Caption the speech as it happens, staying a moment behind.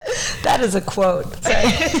That is a quote.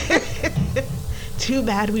 Too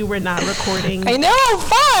bad we were not recording. I know,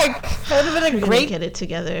 fuck. That would have been We're great. gonna get it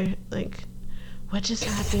together. Like, what just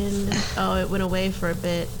happened? Oh, it went away for a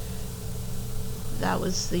bit. That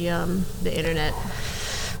was the internet.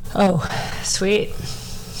 Oh, sweet.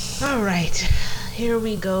 All right, here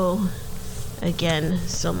we go again.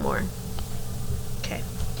 Some more. Okay.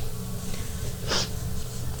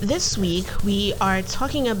 This week we are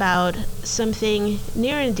talking about something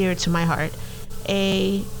near and dear to my heart.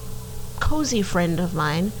 A cozy friend of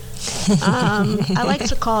mine. I like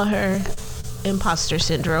to call her imposter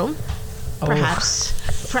syndrome. Perhaps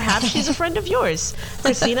she's a friend of yours.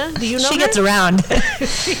 Christina, do you know She her? gets around.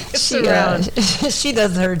 She around. She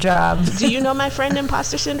does her job. Do you know my friend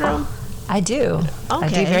imposter syndrome? I do. Okay. I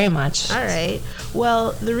do very much. All right.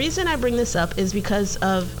 Well, the reason I bring this up is because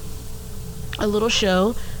of a little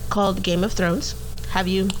show called Game of Thrones. Have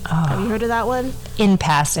you heard of that one? In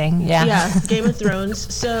passing, yeah. Yeah, Game of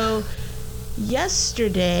Thrones. So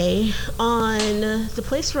yesterday on the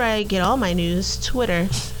place where I get all my news, Twitter,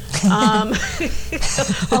 all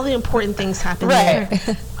the important things happen there.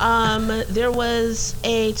 There was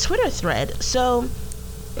a Twitter thread. So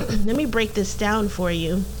let me break this down for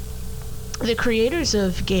you. The creators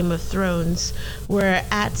of Game of Thrones were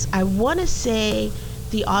at, I want to say,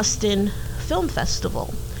 the Austin Film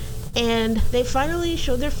Festival. And they finally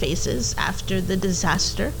showed their faces after the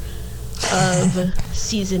disaster of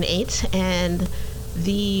season 8 and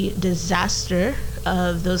the disaster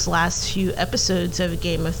of those last few episodes of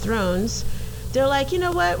Game of Thrones. They're like, you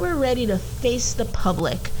know what? We're ready to face the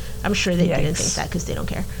public. I'm sure they didn't think that because they don't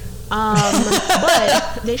care.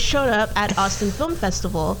 But they showed up at Austin Film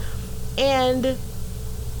Festival, and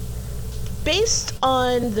based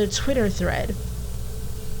on the Twitter thread,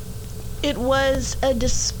 it was a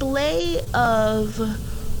display of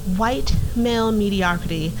white male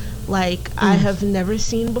mediocrity like I have never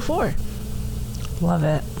seen before. Love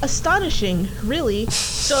it. Astonishing, really.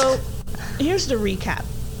 So here's the recap.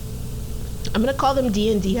 I'm going to call them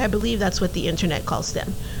D&D. I believe that's what the internet calls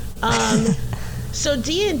them. So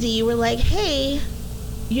D&D were like, hey,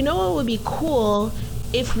 you know what would be cool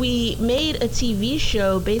if we made a TV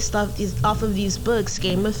show based off of these books,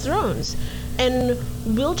 Game of Thrones? And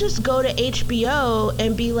we'll just go to HBO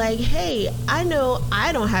and be like, hey, I know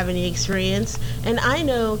I don't have any experience, and I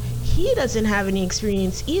know he doesn't have any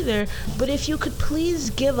experience either, but if you could please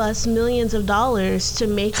give us millions of dollars to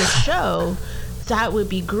make a show, that would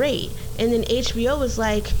be great. And then HBO was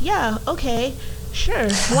like, yeah, okay, sure,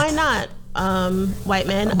 why not? White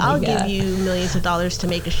man, I'll give you millions of dollars to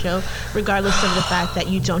make a show, regardless of the fact that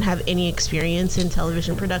you don't have any experience in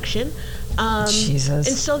television production. Jesus.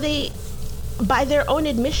 And so they, by their own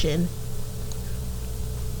admission,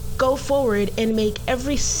 go forward and make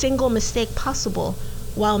every single mistake possible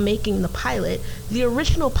while making the pilot. The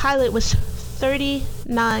original pilot was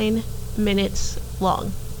 39 minutes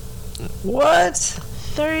long. What?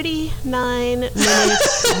 39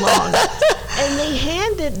 minutes long. And they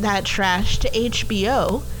handed that trash to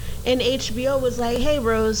HBO, and HBO was like, hey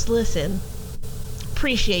Rose, listen,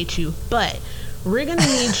 appreciate you, but we're gonna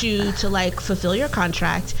need you to like fulfill your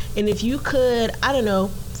contract, and if you could, I don't know,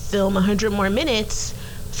 film 100 more minutes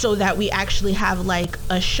so that we actually have like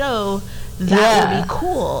a show, that would be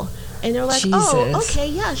cool. And they're like, oh, okay,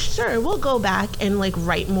 yeah, sure, we'll go back and like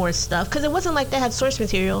write more stuff, because it wasn't like they had source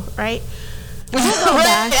material, right? We'll go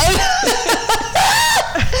back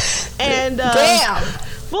and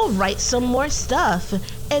we'll write some more stuff.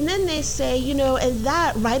 And then they say, you know, and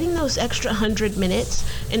that writing those extra 100 minutes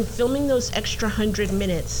and filming those extra 100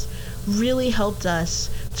 minutes really helped us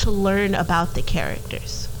to learn about the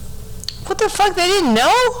characters. What the fuck? They didn't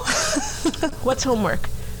know? What's homework?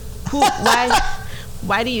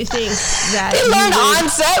 Why do you think that they learned on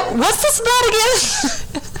set? What's this about again?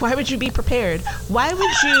 Why would you be prepared? Why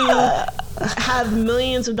would you have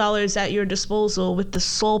millions of dollars at your disposal with the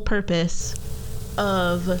sole purpose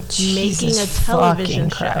of making a television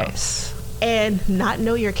show and not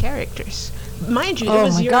know your characters? Mind you, it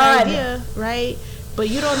was your idea, right? But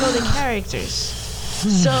you don't know the characters.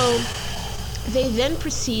 So they then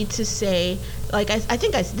proceed to say, like, I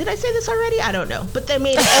think did I say this already? I don't know. But they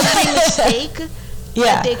made every mistake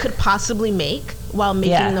that they could possibly make while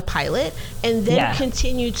making the pilot, and then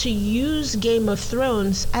continue to use Game of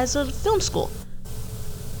Thrones as a film school.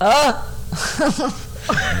 For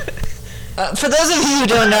those of you who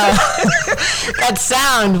don't know, that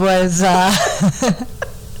sound was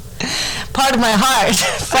part of my heart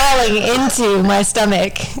falling into my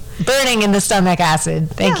stomach, burning in the stomach acid.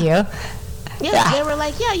 Thank you. Yeah, they were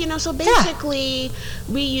like, so basically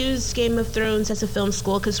we used Game of Thrones as a film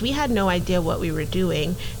school because we had no idea what we were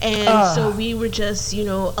doing. And so we were just,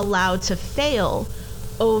 allowed to fail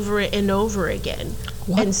over and over again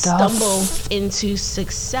and stumble into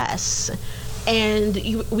success. And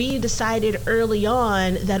we decided early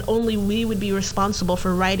on that only we would be responsible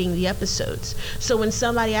for writing the episodes. So when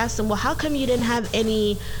somebody asked them, well, how come you didn't have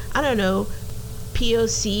any, I don't know,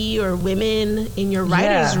 POC or women in your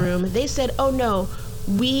writer's room? They said, oh no,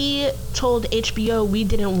 we told HBO we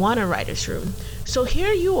didn't want a writer's room. So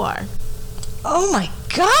here you are. Oh my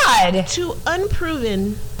God. Two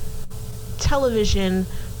unproven television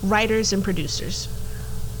writers and producers,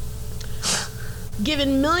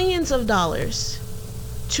 given millions of dollars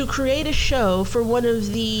to create a show for one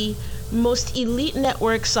of the most elite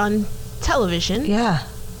networks on television. Yeah.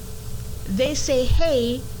 They say,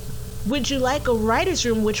 hey, would you like a writer's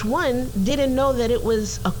room? Which one didn't know that it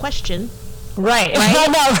was a question. Right. I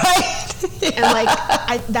know, right? Yeah.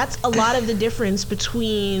 And that's a lot of the difference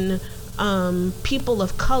between people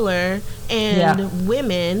of color and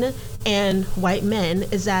women and white men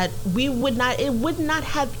is that it would not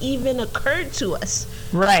have even occurred to us,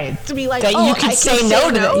 right, to be like, that you could say no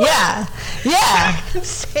to it.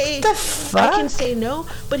 I can say no.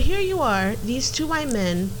 But here you are, these two white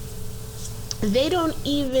men, they don't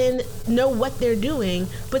even know what they're doing,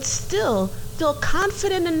 but still feel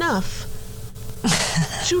confident enough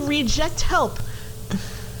to reject help,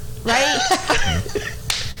 right?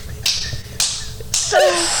 So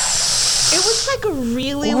it was like a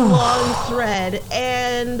really long thread,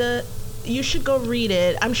 and you should go read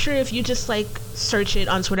it. I'm sure if you just search it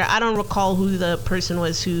on Twitter, I don't recall who the person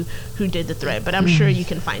was who did the thread, but I'm sure you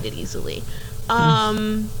can find it easily.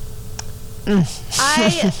 That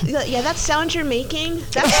sound you're making,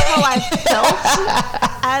 that's how I felt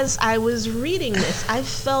as I was reading this. I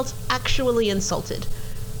felt actually insulted.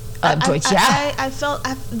 I felt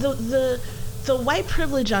the white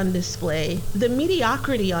privilege on display, the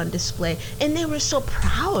mediocrity on display, and they were so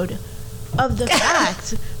proud of the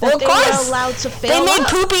fact that they were allowed to fail. They made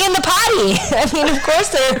Poopy in the potty. I mean, of course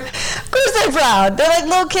they're proud. They're like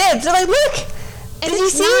little kids. They're like, look, did you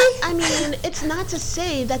see? It's not to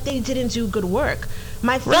say that they didn't do good work.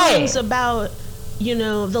 My feelings about,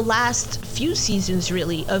 the last few seasons,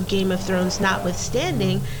 really, of Game of Thrones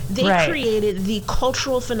notwithstanding, they created the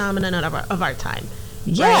cultural phenomenon of our time.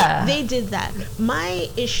 Yeah. Right? They did that. My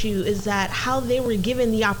issue is that how they were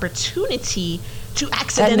given the opportunity to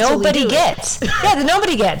accidentally that nobody gets. That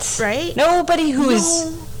nobody gets. Right? Nobody who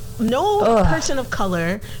is... No person of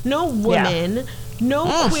color, no woman,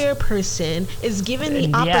 no queer person is given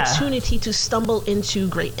the opportunity to stumble into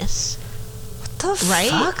greatness. What the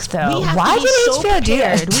fuck, though? Why did HBO do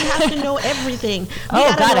that? We have to know everything. We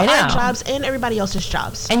gotta know our jobs and everybody else's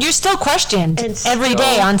jobs. And you're still questioned every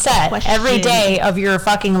day on set. Every day of your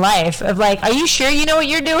fucking life. Of are you sure you know what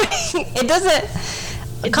you're doing? It doesn't...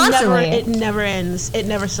 Constantly. It never ends. It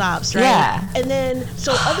never stops, right? Yeah. And then,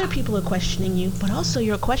 so other people are questioning you, but also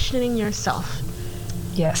you're questioning yourself.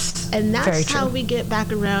 Yes. And that's how we get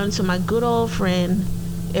back around to my good old friend,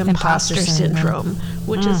 imposter syndrome,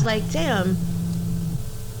 which is damn,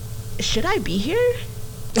 should I be here?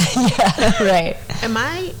 Yeah, right.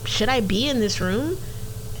 Should I be in this room?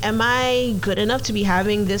 Am I good enough to be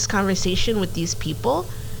having this conversation with these people?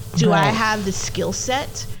 Do I have the skill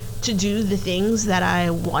set to do the things that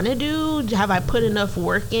I want to do? Have I put enough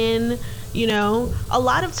work in? A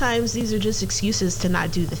lot of times these are just excuses to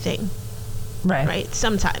not do the thing. Right.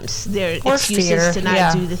 Sometimes they're excuses to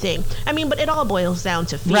not do the thing. But it all boils down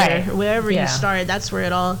to fear. Right. Wherever you start, that's where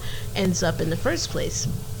it all ends up in the first place.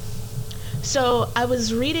 So I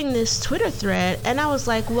was reading this Twitter thread and I was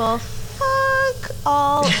like, well, fuck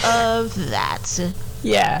all of that.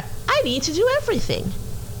 Yeah. I need to do everything.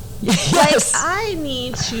 Yes. I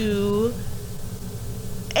need to...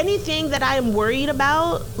 Anything that I'm worried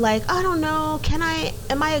about, I don't know,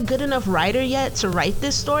 am I a good enough writer yet to write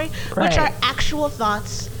this story? Right. Which are actual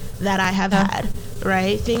thoughts that I have had,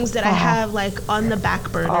 right? Things that I have, on the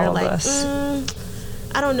back burner,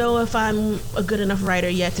 I don't know if I'm a good enough writer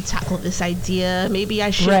yet to tackle this idea. Maybe I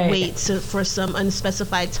should wait for some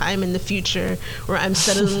unspecified time in the future where I'm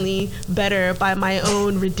suddenly better by my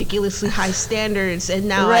own ridiculously high standards, and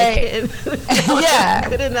now I can I'm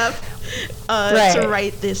good enough to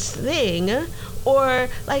write this thing. Or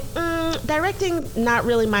directing, not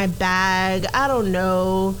really my bag. I don't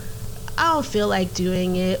know. I don't feel like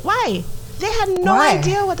doing it. Why? They had no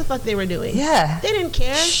idea what the fuck they were doing. Yeah. They didn't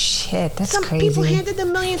care. Shit. shit, that's Some crazy. people handed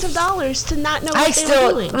them millions of dollars to not know what they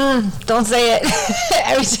were doing. Don't say it.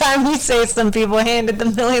 Every time you say some people handed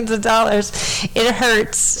them millions of dollars, it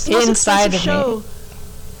hurts inside of me.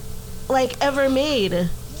 Like ever made.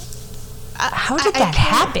 How did that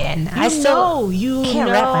happen? You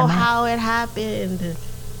know how it happened.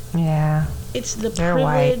 Yeah. It's the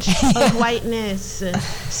privilege of whiteness,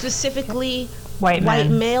 specifically white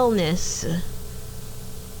maleness,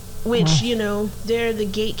 which, you know, they're the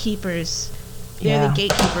gatekeepers. They're the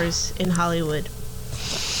gatekeepers in Hollywood.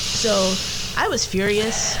 So I was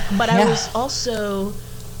furious, but I was also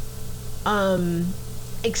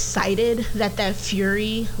excited that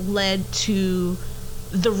fury led to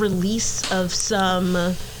the release of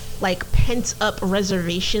some like pent up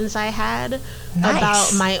reservations I had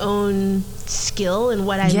about my own skill and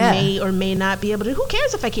what I may or may not be able to do. Who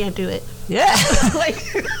cares if I can't do it? Yeah. Like,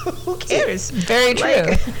 who cares? Very true.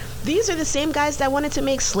 Like, these are the same guys that wanted to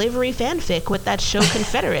make slavery fanfic with that show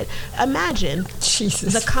Confederate. Imagine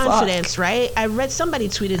the confidence, right? I read somebody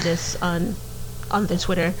tweeted this on their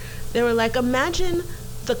Twitter. They were like, imagine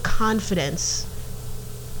the confidence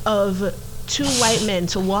of two white men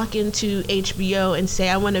to walk into HBO and say,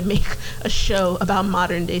 I want to make a show about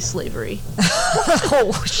modern day slavery.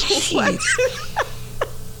 Oh, jeez.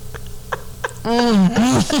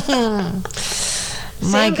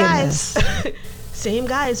 My goodness. Same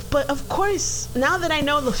guys. But of course, now that I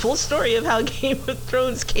know the full story of how Game of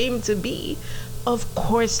Thrones came to be, of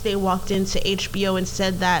course they walked into HBO and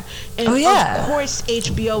said that. And of course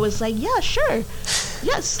HBO was like, yeah, sure.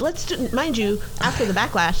 Yes, let's do. Mind you, after the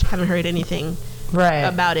backlash, haven't heard anything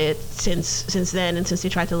about it since then, and since they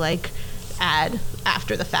tried to like add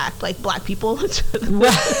after the fact like black people to the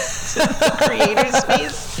creator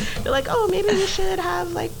space. They're like, oh, maybe we should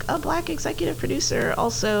have like a black executive producer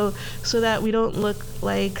also, so that we don't look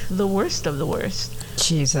like the worst of the worst.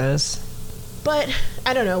 Jesus. But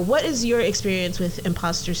I don't know. What is your experience with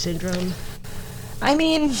imposter syndrome? I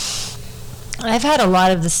mean, I've had a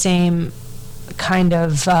lot of the same kind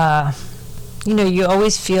of, you know, you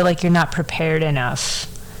always feel like you're not prepared enough.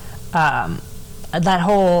 That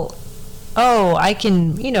whole, I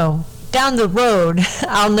can, you know, down the road,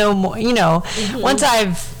 I'll know more, you know, once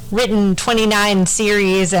I've written 29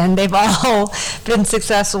 series and they've all been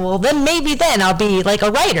successful, then I'll be like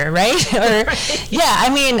a writer, right? Or yeah, I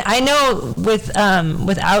mean, I know with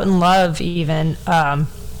Out in Love even,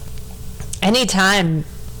 anytime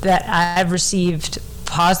that I've received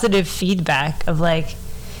positive feedback of like,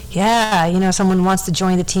 yeah, you know, someone wants to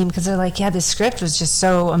join the team because they're like, yeah, this script was just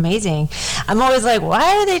so amazing. I'm always like,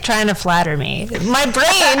 why are they trying to flatter me? My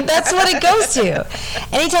brain, that's what it goes to.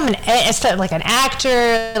 Anytime it's like an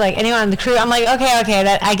actor, like anyone on the crew, I'm like, okay,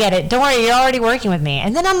 that I get it. Don't worry, you're already working with me.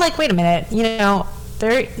 And then I'm like, wait a minute, you know,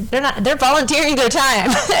 they're volunteering their time,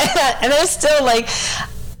 and they're still like.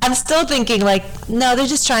 I'm still thinking like, no, they're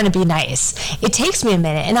just trying to be nice. It takes me a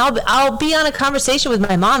minute, and I'll be on a conversation with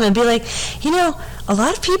my mom and be like, you know, a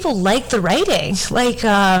lot of people like the writing. Like,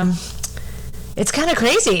 it's kind of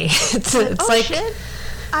crazy. It's like, shit.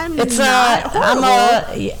 I'm a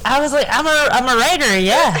writer,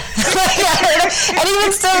 yeah. And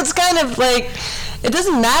even still, it's kind of like, it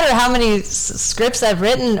doesn't matter how many scripts I've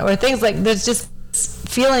written or things, like there's just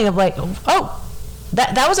feeling of like, oh.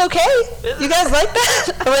 That was okay? You guys like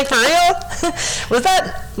that? Like, for real?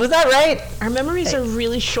 Was that right? Our memories are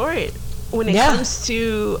really short when it comes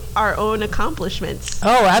to our own accomplishments.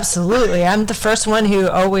 Oh, absolutely. I'm the first one who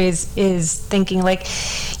always is thinking like,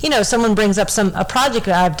 you know, someone brings up a project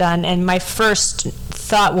that I've done, and my first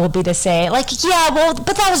thought will be to say like, yeah, well,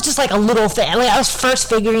 but that was just like a little thing. Like, I was first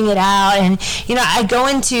figuring it out, and you know, I go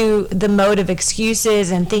into the mode of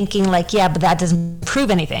excuses and thinking like, yeah, but that doesn't prove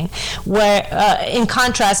anything. Where in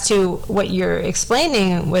contrast to what you're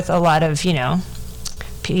explaining with a lot of, you know,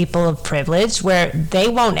 people of privilege, where they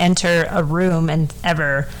won't enter a room and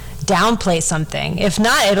ever downplay something. If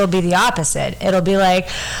not, it'll be the opposite. It'll be like,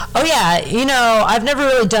 oh yeah, you know, I've never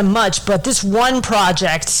really done much, but this one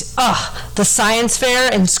project, the science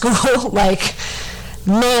fair in school, like,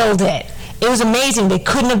 nailed it. It was amazing. They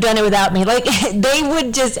couldn't have done it without me. Like, they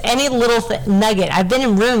would just, any little nugget. I've been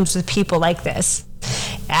in rooms with people like this.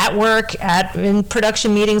 At work, in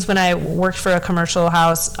production meetings when I worked for a commercial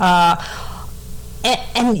house,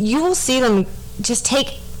 and you will see them just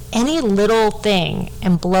take any little thing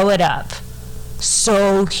and blow it up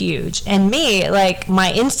so huge. And me, like,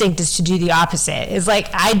 my instinct is to do the opposite. It's like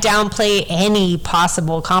I downplay any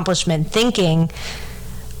possible accomplishment, thinking,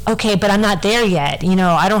 okay, but I'm not there yet. You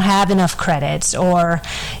know, I don't have enough credits, or,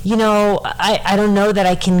 you know, I don't know that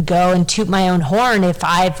I can go and toot my own horn if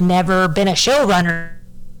I've never been a showrunner.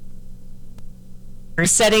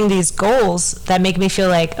 setting these goals that make me feel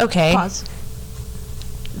like, okay. Pause.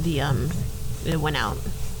 It went out.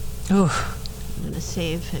 Ooh. I'm gonna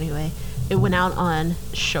save anyway. It went out on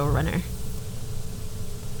showrunner.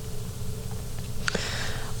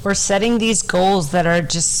 Or setting these goals that are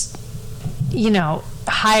just,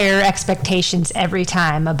 higher expectations every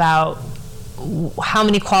time about how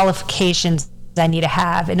many qualifications I need to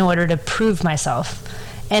have in order to prove myself.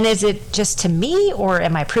 And is it just to me, or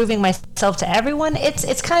am I proving myself to everyone?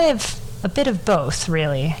 It's kind of a bit of both,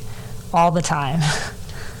 really, all the time.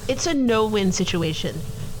 It's a no-win situation.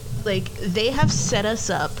 Like, they have set us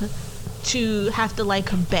up to have to,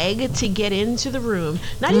 beg to get into the room.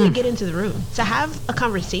 Not even get into the room, to have a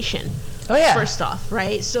conversation. Oh, yeah. First off,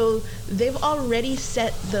 right? So they've already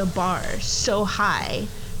set the bar so high.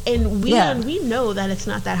 And we know that it's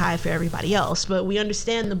not that high for everybody else, but we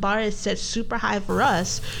understand the bar is set super high for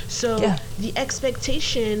us. So the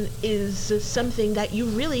expectation is something that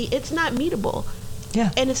it's not meetable.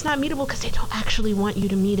 Yeah. And it's not meetable because they don't actually want you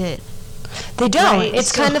to meet it. They don't. Right?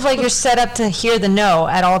 It's kind of like you're set up to hear the no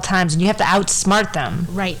at all times, and you have to outsmart them.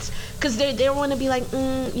 Right. Because they want to be like,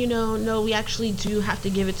 no, we actually do have to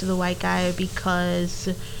give it to the white guy because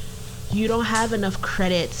you don't have enough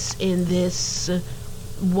credits in this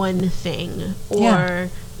one thing. Or,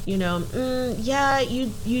 you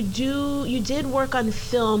did work on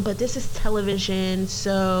film, but this is television,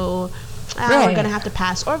 so we're going to have to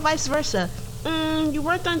pass. Or vice versa. You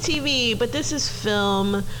worked on TV, but this is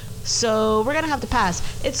film, so we're going to have to pass.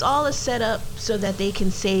 It's all a setup so that they can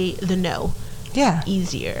say the no. Yeah.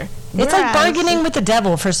 Easier. It's like bargaining with the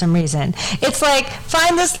devil for some reason. It's like,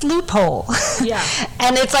 find this loophole. Yeah.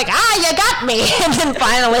 And it's like, you got me. And then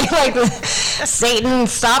finally, Satan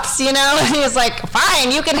stops, and he's like,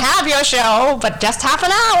 fine, you can have your show, but just half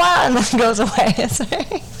an hour, and then goes away.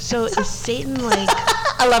 So is Satan like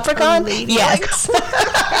a leprechaun? A lady? Yes.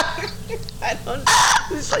 I don't.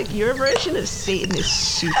 It's like your version of Satan is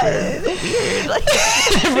super weird.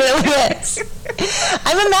 It really is.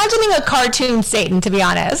 I'm imagining a cartoon Satan, to be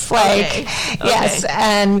honest. Yes,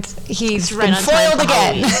 and he's been foiled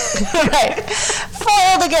again. Right,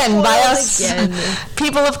 foiled again by us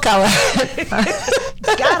people of color.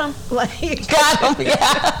 Got him. Got him.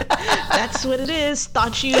 Yeah. That's what it is.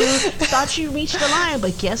 Thought you reached the line,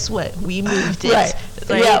 but guess what? We moved it. Right.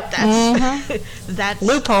 Yep. That's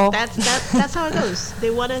loophole. That's how it goes. They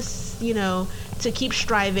want us, to keep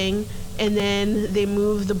striving, and then they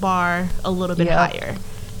move the bar a little bit higher.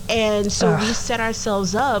 And so we set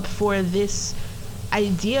ourselves up for this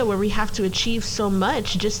idea where we have to achieve so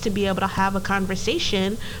much just to be able to have a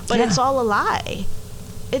conversation, but it's all a lie.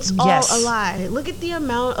 It's all a lie. Look at the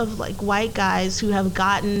amount of white guys who have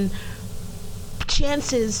gotten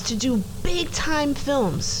chances to do big time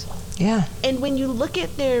films. Yeah. And when you look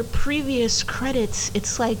at their previous credits,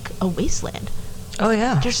 it's like a wasteland. Oh,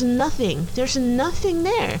 yeah. There's nothing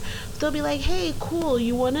there. They'll be like, hey, cool,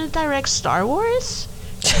 you want to direct Star Wars?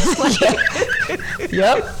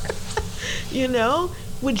 Yep.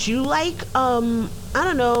 Would you like, I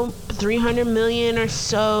don't know, $300 million or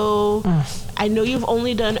so? I know you've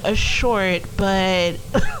only done a short, but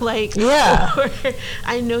or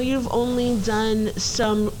I know you've only done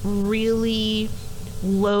some really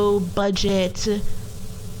low budget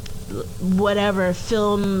whatever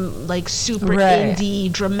film, super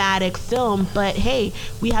indie dramatic film, but hey,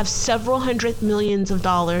 we have several $100 million to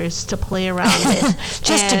play around with.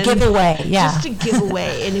 Just to give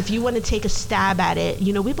away. And if you want to take a stab at it,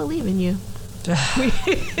 we believe in you.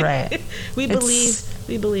 Right. We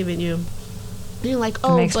believe in you. And you're like,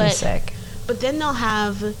 it makes me sick. But then they'll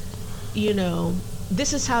have,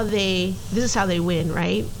 this is how they win,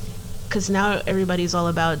 right? Because now everybody's all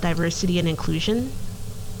about diversity and inclusion.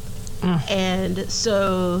 And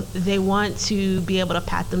so they want to be able to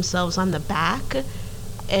pat themselves on the back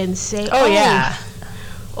and say,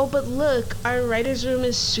 oh, but look, our writer's room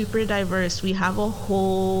is super diverse. We have a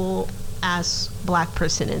whole ass black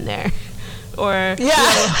person in there. Or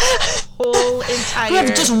whole entire... We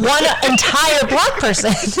have just one entire black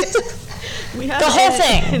person. We have the whole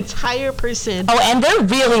thing. Entire person. Oh, and they're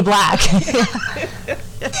really black.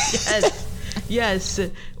 Yes.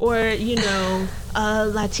 Or, a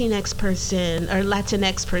Latinx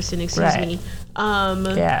person, excuse me.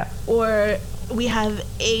 Or we have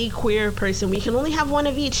a queer person. We can only have one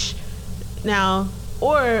of each now.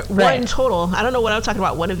 Or one total. I don't know what I'm talking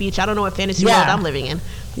about, one of each. I don't know what fantasy world I'm living in.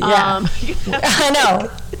 I know.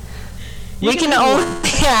 We can only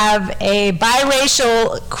have a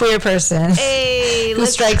biracial queer person who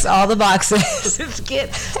strikes all the boxes. Let's get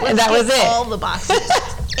all the boxes.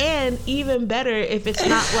 And even better if it's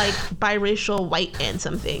not biracial white and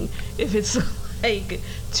something. If it's like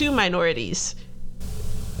two minorities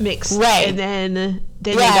mixed, right? And then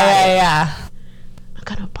they yeah. I'm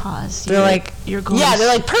gonna pause. They're like, you're going. Yeah, they're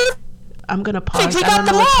like, perfect. I'm gonna pause. We I got don't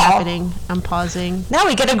know them what's all. happening. I'm pausing. Now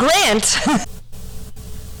we get a grant.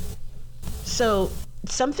 So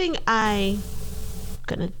I'm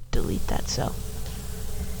gonna delete that. So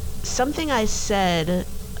something I said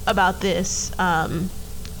about this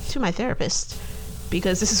to my therapist,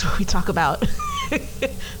 because this is what we talk about,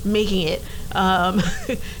 making it.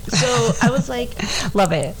 So I was like,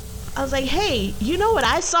 love it. I was like, hey, you know what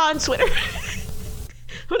I saw on Twitter?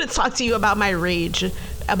 I'm gonna talk to you about my rage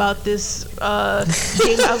about this game. I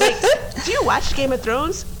was like, do you watch Game of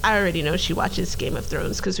Thrones? I already know she watches Game of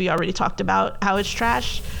Thrones because we already talked about how it's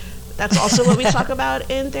trash. That's also what we talk about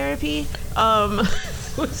in therapy. Love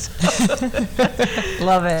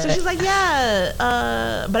it. So she's like, yeah,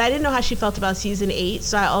 but I didn't know how she felt about season 8,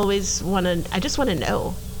 so I just want to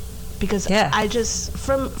know, because I just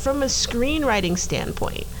from a screenwriting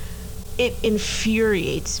standpoint, it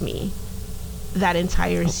infuriates me, that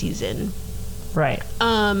entire season. Right.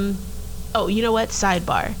 Oh, you know what?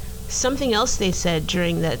 Sidebar. Something else they said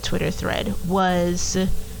during that Twitter thread was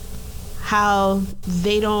how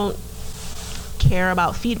they don't care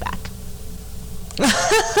about feedback. This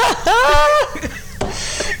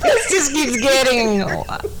just keeps getting.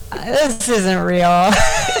 This isn't real.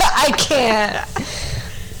 I can't.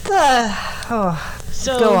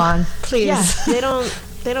 So go on, please. Yeah,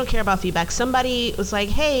 they don't care about feedback. Somebody was like,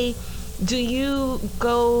 "Hey, do you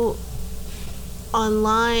go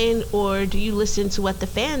online or do you listen to what the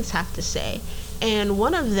fans have to say?" And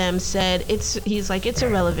one of them said, he's like, it's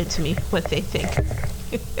irrelevant to me what they think.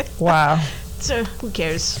 Wow. So who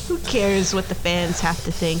cares? Who cares what the fans have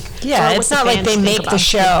to think? Yeah, it's not like they make the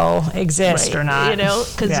show exist or not. You know,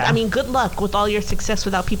 because I mean, good luck with all your success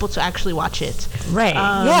without people to actually watch it. Right.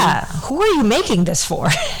 Yeah. Who are you making this for?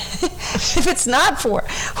 If it's not for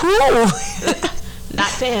who? Not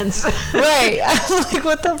fans. Right. I'm like,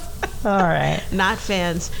 what the? All right. Not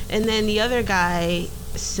fans. And then the other guy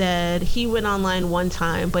said he went online one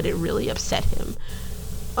time, but it really upset him.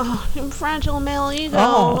 Oh, fragile male ego.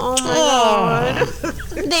 Oh my God.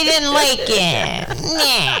 They didn't like it.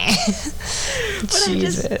 But I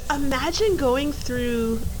just imagine going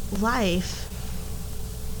through life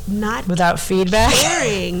not without feedback,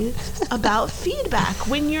 caring about feedback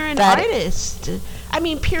when you're an artist. I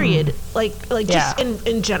mean, period. Like just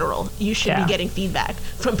in general, you should be getting feedback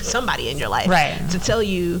from somebody in your life, right? To tell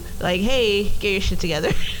you, like, hey, get your shit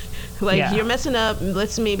together. Like, you're messing up.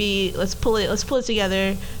 Let's pull it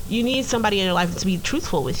together. You need somebody in your life to be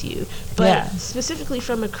truthful with you. But specifically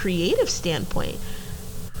from a creative standpoint,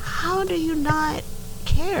 how do you not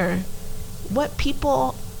care what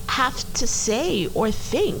people have to say or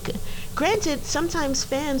think? Granted, sometimes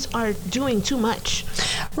fans are doing too much.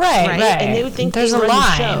 Right. And they would think there's they run a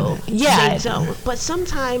line. The show. Yeah. They don't. But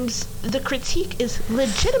sometimes the critique is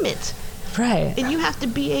legitimate. Right. And you have to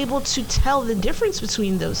be able to tell the difference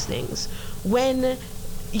between those things. When,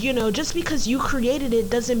 you know, just because you created it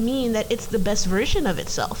doesn't mean that it's the best version of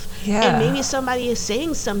itself. Yeah. And maybe somebody is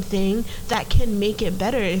saying something that can make it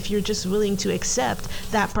better if you're just willing to accept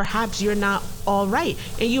that perhaps you're not all right.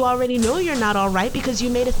 And you already know you're not all right because you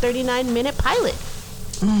made a 39-minute pilot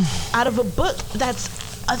out of a book that's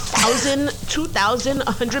 1,000, 2,000,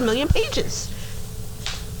 100 million pages.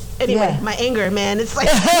 Anyway, my anger, man, it's like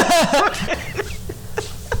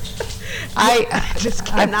I just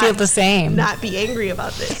cannot feel the same. Not be angry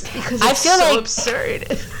about this because it's I feel so like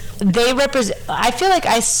absurd. They represent. I feel like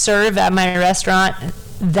I serve at my restaurant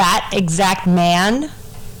that exact man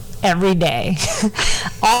every day.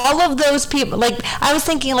 All of those people, like, I was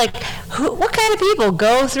thinking, like, what kind of people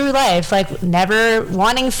go through life, like, never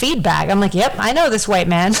wanting feedback? I'm like, yep, I know this white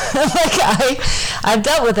man. Like, I've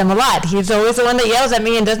dealt with him a lot. He's always the one that yells at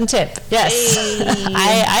me and doesn't tip. Yes. Hey.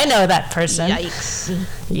 I know that person. Yikes.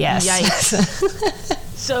 Yes. Yikes.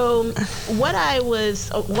 So why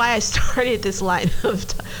I started this line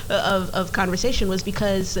of conversation was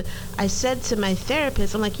because I said to my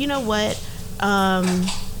therapist, I'm like, you know what?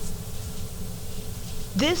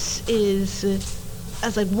 This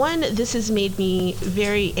has made me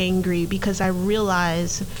very angry because I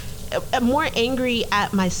realize I'm more angry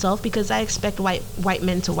at myself because I expect white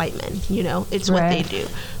men to white men, you know, it's what they do.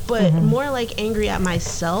 But more like angry at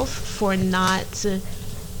myself for not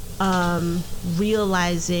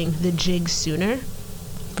realizing the jig sooner.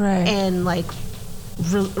 Right. And like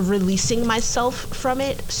releasing myself from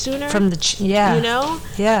it sooner. From the you know?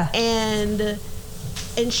 Yeah.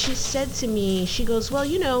 And she said to me, she goes, well,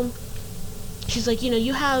 you know, she's like, you know,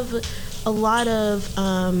 you have a lot of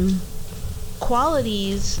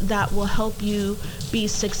qualities that will help you be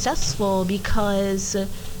successful, because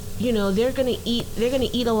they're gonna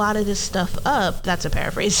eat a lot of this stuff up. That's a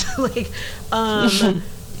paraphrase. Like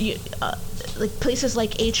like places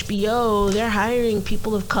like HBO, they're hiring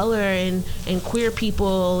people of color and queer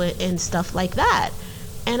people and stuff like that.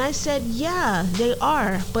 And I said, yeah, they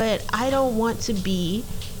are, but I don't want to be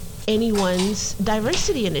anyone's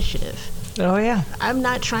diversity initiative. Oh yeah. I'm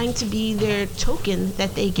not trying to be their token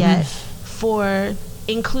that they get for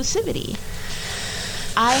inclusivity.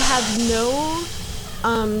 I have no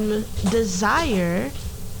desire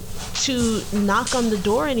to knock on the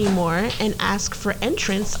door anymore and ask for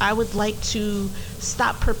entrance. I would like to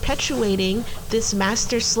stop perpetuating this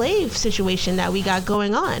master-slave situation that we got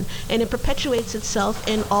going on. And it perpetuates itself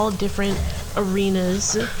in all different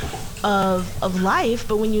arenas of life.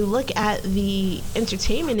 But when you look at the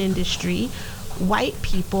entertainment industry, white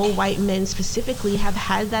people, white men specifically, have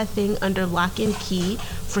had that thing under lock and key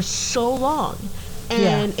for so long.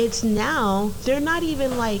 And it's now, they're not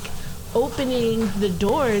even like opening the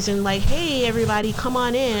doors and like, hey, everybody, come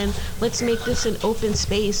on in. Let's make this an open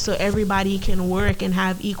space so everybody can work and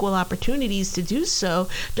have equal opportunities to do so.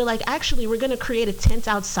 They're like, actually, we're going to create a tent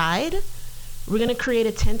outside. We're going to create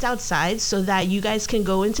a tent outside so that you guys can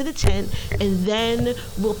go into the tent, and then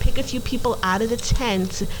we'll pick a few people out of the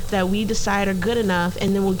tent that we decide are good enough,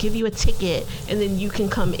 and then we'll give you a ticket, and then you can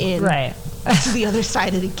come in to the other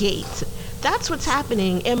side of the gate. That's what's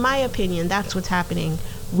happening. In my opinion, that's what's happening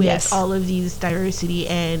with all of these diversity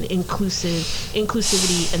and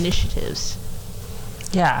inclusivity initiatives.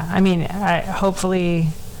 Yeah, I mean, hopefully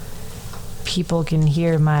people can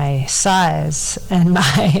hear my sighs and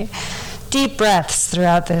my deep breaths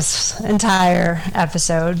throughout this entire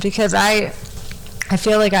episode, because I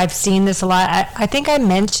feel like I've seen this a lot. I think I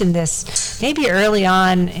mentioned this maybe early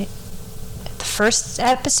on, the first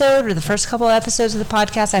episode or the first couple of episodes of the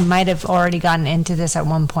podcast. I might have already gotten into this at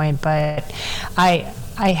one point, but I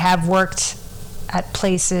have worked at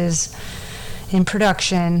places in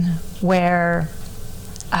production where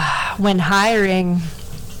when hiring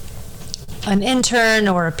an intern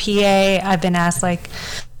or a PA, I've been asked like,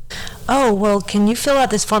 oh, well, can you fill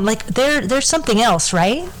out this form? Like, there's something else,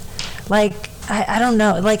 right? Like, I don't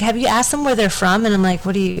know. Like, have you asked them where they're from? And I'm like,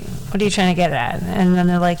 what are you trying to get at? And then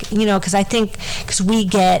they're like, because we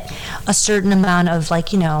get a certain amount of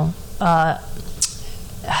like, not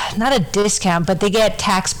a discount, but they get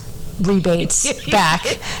tax rebates back.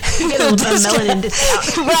 You get a melanin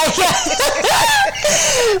discount. Right.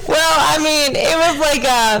 Well, I mean, it was like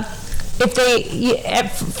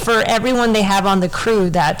for everyone they have on the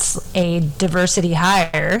crew that's a diversity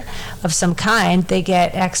hire of some kind, they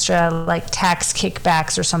get extra like tax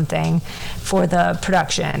kickbacks or something for the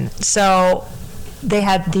production. So they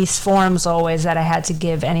had these forms always that I had to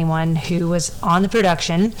give anyone who was on the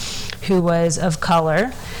production who was of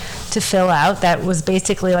color to fill out. That was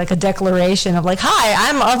basically like a declaration of like, hi,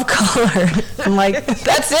 I'm of color. I'm like,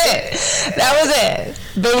 that's it. That was it,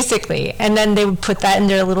 basically. And then they would put that in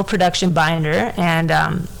their little production binder, and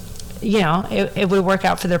it would work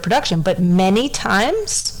out for their production. But many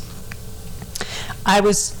times I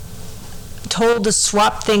was told to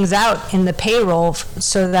swap things out in the payroll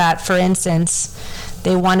so that, for instance,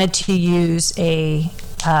 they wanted to use an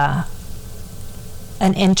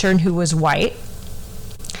intern who was white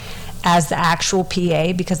as the actual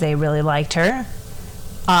PA because they really liked her,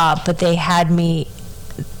 but they had me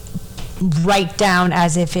write down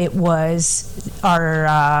as if it was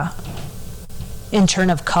our intern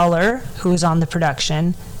of color who was on the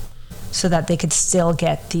production, so that they could still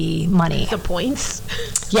get the money. The points?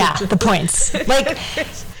 Yeah, the points. Like,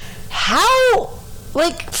 how,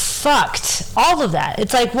 like, fucked all of that.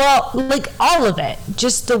 It's like, well, like, all of it,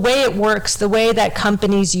 just the way it works, the way that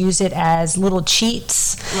companies use it as little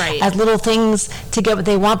cheats, right, as little things to get what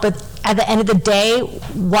they want, but at the end of the day,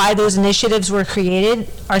 why those initiatives were created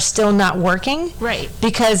are still not working, right,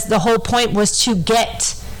 because the whole point was to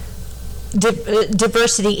get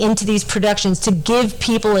diversity into these productions, to give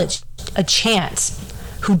people a chance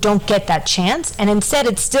who don't get that chance. And instead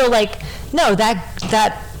it's still like, no,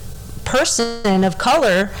 that person of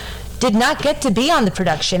color did not get to be on the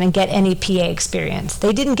production and get any PA experience.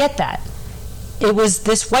 They didn't get that. It was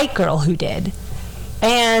this white girl who did.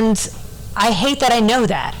 And I hate that I know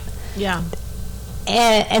that. Yeah.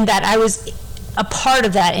 And that I was a part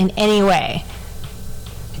of that in any way.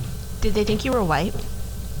 Did they think you were white?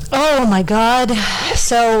 Oh my God.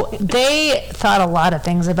 So they thought a lot of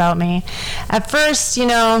things about me. At first,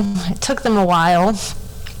 it took them a while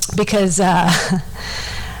because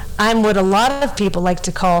I'm what a lot of people like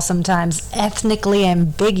to call sometimes ethnically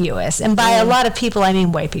ambiguous. And by a lot of people, I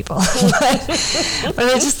mean white people. but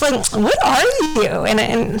they're just like, what are you?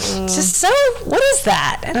 And just so, what is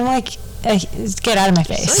that? And I'm like, get out of my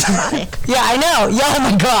face. So exotic. Yeah, I know. Yeah,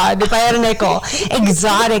 oh my God, if I had a nickel.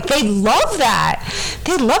 Exotic. They love that.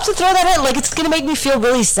 They love to throw that in like it's going to make me feel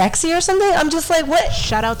really sexy or something. I'm just like, what?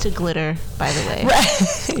 Shout out to Glitter, by the way.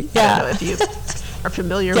 Right. Yeah. I don't know if you are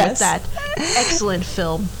familiar with that excellent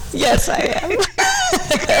film. Yes, I am.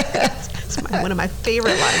 It's one of my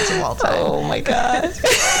favorite lines of all time. Oh my God.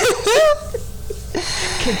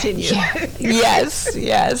 Continue. Yeah.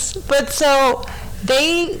 Yes. But so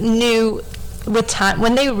they knew with time,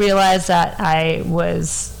 when they realized that I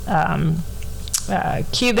was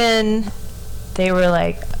Cuban, they were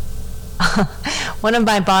like, one of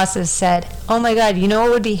my bosses said, oh my God, you know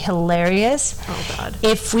what would be hilarious? Oh God.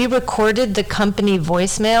 If we recorded the company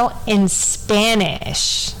voicemail in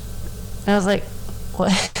Spanish. And I was like,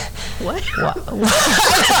 what? What?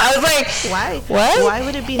 I was like, why? What? Why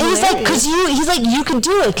would it be and hilarious? he's like, he's like, you can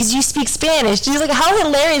do it because you speak Spanish. He's like, how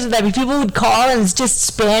hilarious would that be? People would call and it's just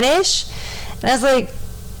Spanish. And I was like,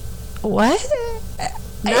 what?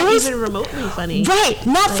 Not even remotely funny. Right,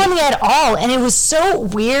 not funny at all. And it was so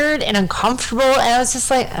weird and uncomfortable. And I was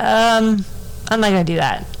just like, I'm not gonna do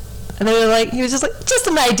that. And they were like, he was just like, just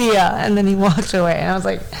an idea. And then he walked away. And I was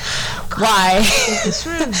like, why? If this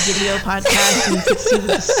were a video podcast, you could see the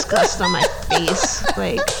disgust on my face.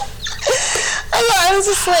 Like, I was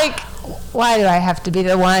just like, why do I have to be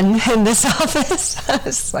the one in this office? I was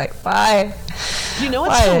just like, why? You know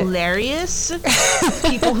what's hilarious?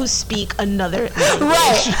 People who speak another language.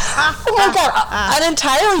 Right. Oh my God. An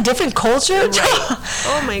entirely different culture? Right.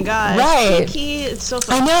 Oh my God. Right. Kiki, it's so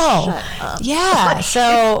funny. I know.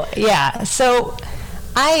 Shut up. Yeah. So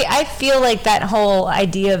I feel like that whole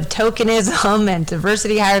idea of tokenism and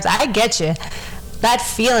diversity hires, I get you. That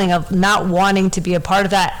feeling of not wanting to be a part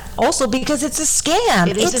of that, also because it's a scam.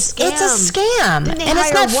 It's a scam. Then they and hire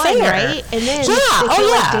it's not one, fair. right? And then they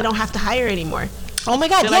feel like they don't have to hire anymore. Oh my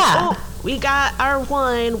God, They're like, oh, we got our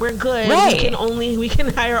one, we're good. Right. We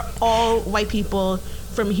can hire all white people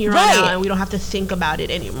from here on out, and we don't have to think about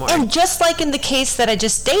it anymore. And just like in the case that I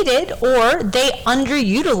just stated, or they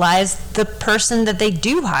underutilize the person that they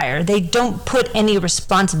do hire. They don't put any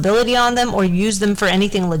responsibility on them or use them for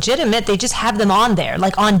anything legitimate. They just have them on there,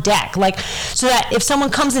 like on deck, like so that if someone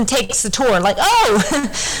comes and takes the tour, like,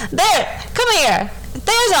 oh, there, come here.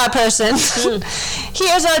 There's our person.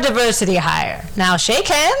 Here's our diversity hire. Now shake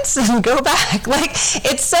hands and go back. Like,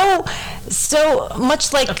 it's so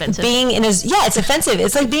much like offensive. Being in a, it's offensive.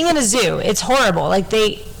 It's like being in a zoo. It's horrible. Like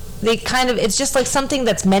they kind of, it's just like something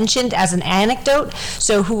that's mentioned as an anecdote.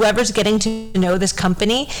 So whoever's getting to know this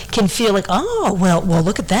company can feel like, oh, well,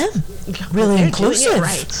 look at them. Really They're inclusive. doing it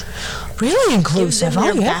right. Really inclusive. Give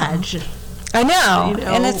them their yeah. badge. I know. You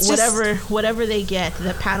know, and it's whatever they get,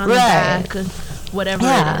 the pat on the back, whatever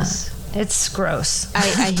it is. It's gross. I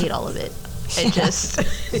hate all of it.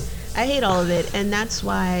 I hate all of it, and that's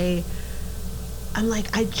why I'm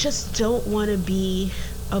like, I just don't want to be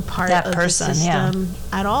a part of the system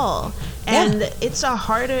at all. And it's a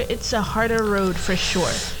harder road for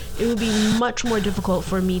sure. It would be much more difficult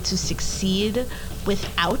for me to succeed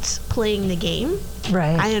without playing the game.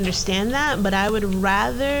 Right. I understand that, but I would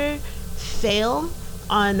rather fail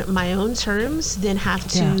on my own terms than have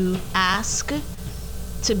to ask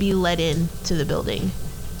to be let in to the building.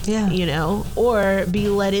 Yeah. You know, or be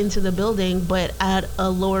let into the building but at a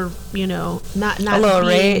lower, you know, not a lower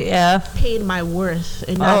rate, paid my worth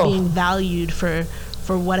and not being valued for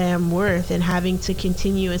what I am worth, and having to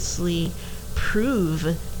continuously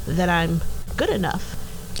prove that I'm good enough.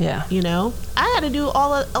 Yeah. You know, I got to do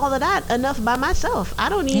all of that enough by myself. I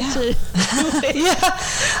don't need to do it.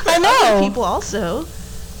 I know. Other people also.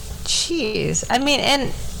 Jeez. I mean,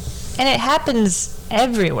 and it happens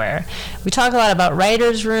everywhere. We talk a lot about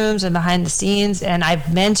writers' rooms and behind the scenes, and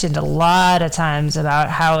I've mentioned a lot of times about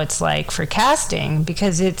how it's like for casting,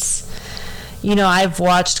 because it's, you know, I've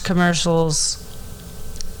watched commercials,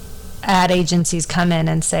 ad agencies come in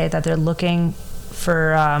and say that they're looking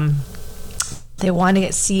for, they want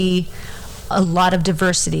to see a lot of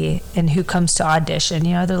diversity in who comes to audition.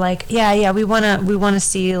 You know, they're like, we want to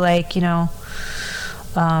see, like, you know,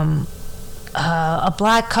 a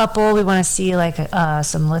black couple, we want to see like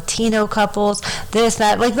some Latino couples, this,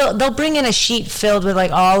 that, like they'll bring in a sheet filled with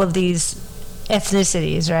like all of these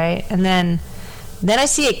ethnicities, right? And then I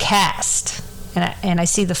see it cast, and I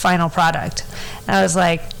see the final product, and I was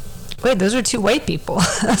like, wait, those are two white people.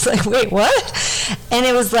 I was like, wait, what? And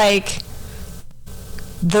it was like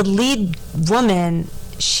the lead woman,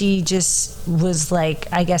 she just was like,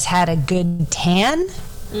 I guess, had a good tan.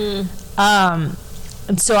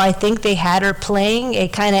 And so I think they had her playing a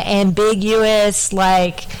kind of ambiguous,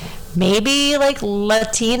 like maybe like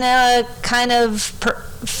Latina kind of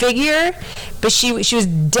figure, but she was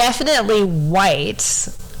definitely white.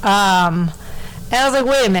 And I was like,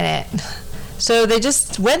 wait a minute. So they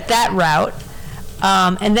just went that route.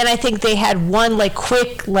 And then I think they had one like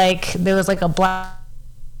quick, like there was like a black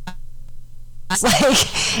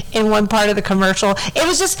like in one part of the commercial. It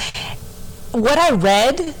was just what I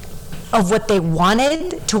read of what they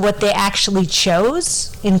wanted to what they actually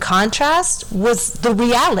chose in contrast was the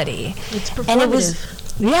reality. It's performative. And it was,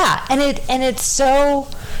 yeah, and it's so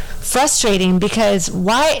frustrating because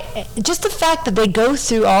why, just the fact that they go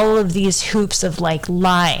through all of these hoops of like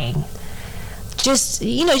lying, just,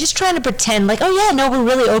 you know, just trying to pretend like, oh yeah, no, we're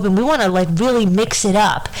really open, we want to like really mix it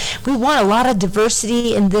up, we want a lot of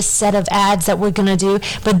diversity in this set of ads that we're gonna do,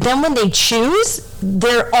 but then when they choose,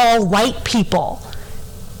 they're all white people.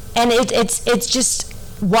 And it's just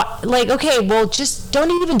what, like, okay, well, just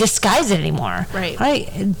don't even disguise it anymore, right?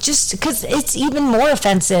 Just because it's even more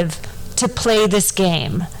offensive to play this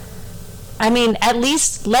game. I mean, at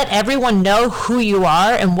least let everyone know who you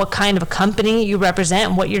are and what kind of a company you represent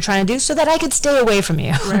and what you're trying to do, so that I could stay away from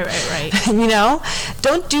you. Right. You know,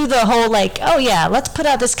 don't do the whole like, oh yeah, let's put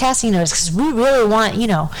out this casting notice because we really want, you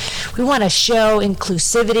know, we want to show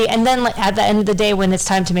inclusivity, and then like, at the end of the day, when it's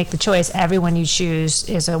time to make the choice, everyone you choose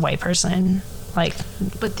is a white person. Like,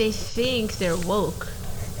 but they think they're woke.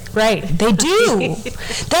 Right, they do.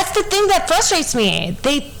 That's the thing that frustrates me.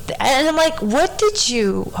 And I'm like, what?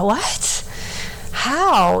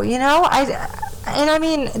 How? You know, I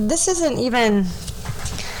mean, this isn't even,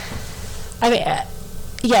 I mean,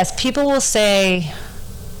 yes, people will say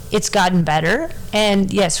it's gotten better,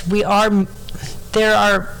 and yes,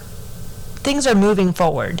 things are moving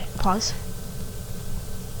forward. Pause.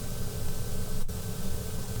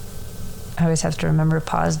 I always have to remember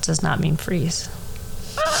pause does not mean freeze.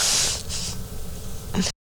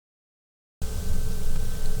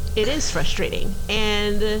 It is frustrating,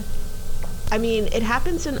 and I mean, it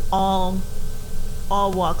happens in all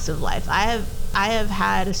walks of life. I have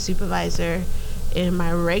had a supervisor in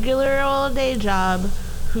my regular old day job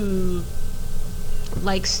who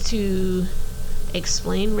likes to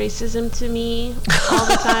explain racism to me all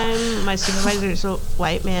the time. My supervisor is a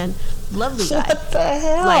white man, lovely guy. What the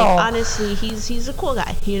hell? Like, honestly, he's a cool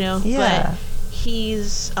guy, you know. Yeah. But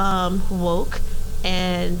he's woke,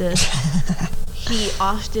 and he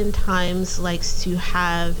oftentimes likes to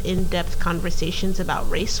have in-depth conversations about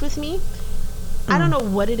race with me. I don't know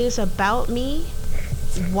what it is about me,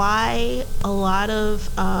 why a lot of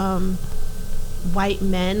white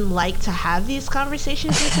men like to have these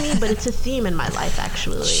conversations with me, but it's a theme in my life,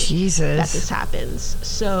 actually. Jesus. That this happens.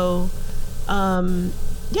 So,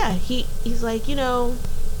 yeah, he's like, you know,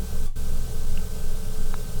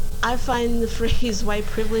 I find the phrase white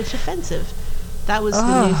privilege offensive. That was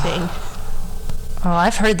the new thing. Oh,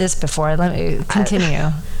 I've heard this before. Let me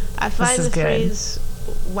continue. I find the phrase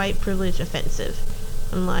white privilege offensive.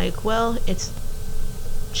 I'm like, well, it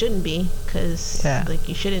shouldn't be, because like,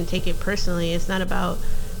 you shouldn't take it personally. It's not about,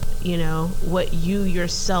 you know, what you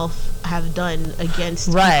yourself have done against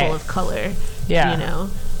people of color. You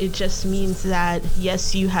know, it just means that,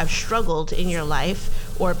 yes, you have struggled in your life,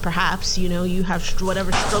 or perhaps, you know, you have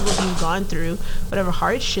whatever struggles you've gone through, whatever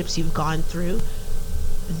hardships you've gone through,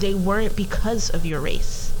 they weren't because of your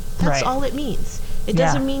race. That's all it means. It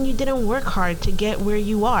doesn't mean you didn't work hard to get where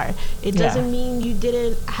you are. It doesn't mean you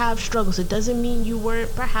didn't have struggles. It doesn't mean you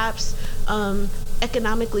weren't perhaps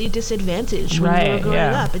economically disadvantaged when you were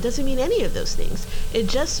growing up. It doesn't mean any of those things. It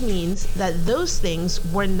just means that those things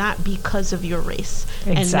were not because of your race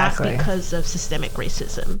and not because of systemic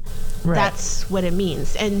racism. That's what it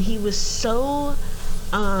means. And he was so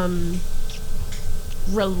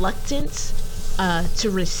reluctant to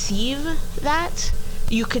receive that.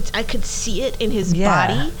 I could see it in his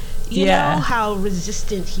body, you know, how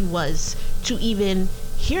resistant he was to even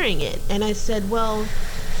hearing it. And I said, well,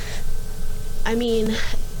 I mean,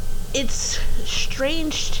 it's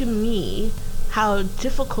strange to me how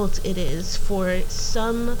difficult it is for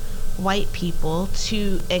some white people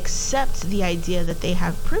to accept the idea that they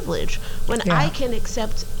have privilege when I can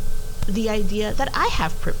accept the idea that I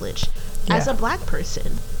have privilege as a black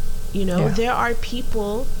person. You know, there are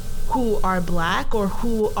people who are black or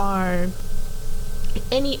who are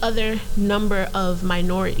any other number of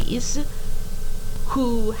minorities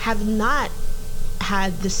who have not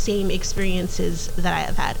had the same experiences that I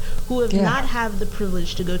have had, who have not had the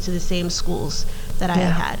privilege to go to the same schools that I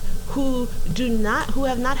have had, who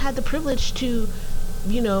have not had the privilege to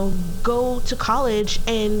go to college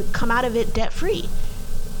and come out of it debt free.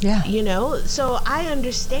 Yeah. So I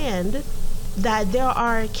understand that there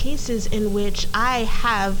are cases in which I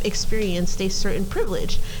have experienced a certain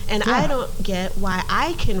privilege, and I don't get why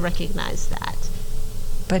I can recognize that.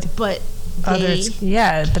 But others,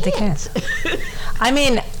 but they can't. I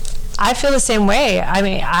mean, I feel the same way. I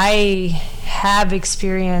mean, I have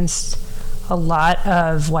experienced a lot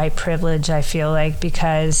of white privilege, I feel like,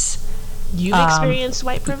 because... You've experienced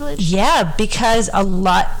white privilege? Yeah, because a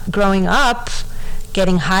lot growing up,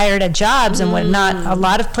 getting hired at jobs and whatnot, a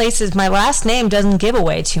lot of places, my last name doesn't give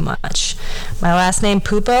away too much. My last name,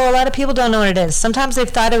 Pupo, a lot of people don't know what it is. Sometimes they've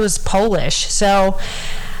thought it was Polish. So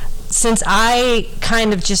since I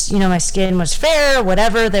kind of just, my skin was fair,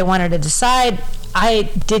 whatever they wanted to decide, I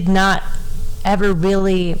did not ever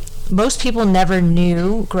really, most people never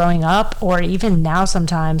knew growing up, or even now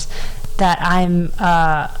sometimes, that I'm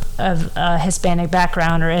of a Hispanic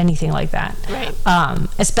background or anything like that. Right.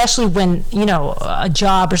 Especially when, a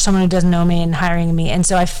job or someone who doesn't know me and hiring me. And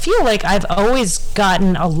so I feel like I've always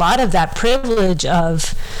gotten a lot of that privilege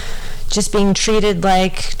of just being treated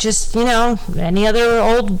like just, any other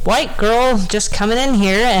old white girl just coming in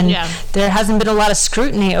here. And there hasn't been a lot of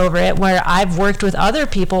scrutiny over it, where I've worked with other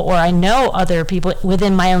people, or I know other people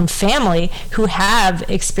within my own family who have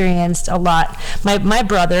experienced a lot. My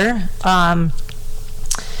brother, a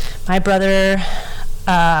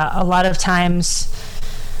lot of times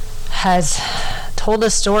has told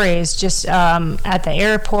us stories just at the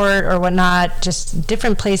airport or whatnot, just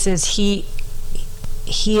different places. He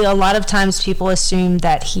a lot of times people assume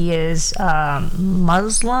that he is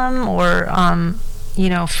Muslim or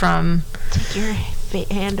from... Take your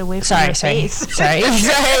hand away from your face. Sorry.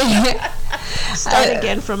 Start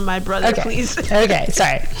again from my brother, please. Okay,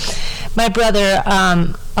 sorry. My brother,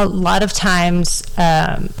 a lot of times,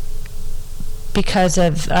 because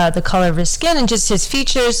of the color of his skin and just his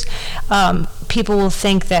features, people will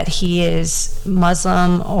think that he is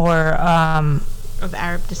Muslim or... of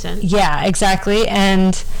Arab descent. Yeah, exactly.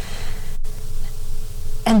 And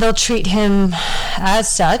they'll treat him as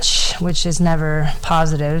such, which is never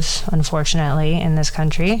positive, unfortunately, in this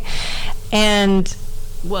country. And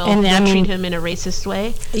treat him in a racist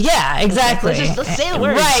way. Yeah, exactly. Let's say the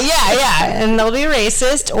words. Right, yeah. And they'll be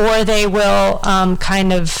racist, or they will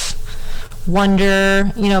kind of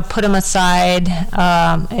wonder, put him aside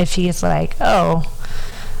if he's like,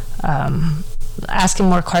 ask him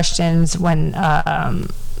more questions when at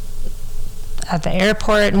the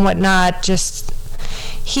airport and whatnot. Just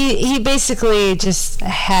he basically just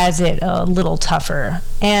has it a little tougher.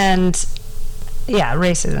 And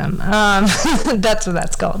racism, that's what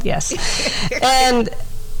that's called. Yes.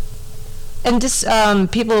 and just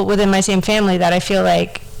people within my same family that I feel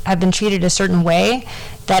like have been treated a certain way,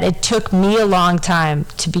 that it took me a long time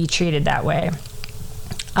to be treated that way.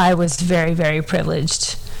 I was very, very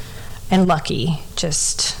privileged and lucky,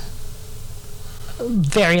 just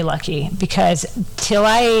very lucky, because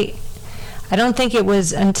I don't think it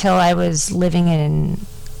was until I was living in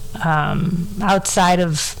outside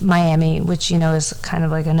of Miami, which is kind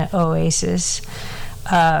of like an oasis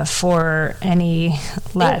for any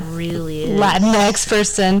Latinx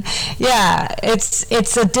person. Yeah,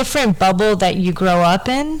 it's a different bubble that you grow up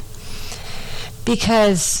in,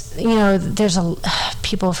 because there's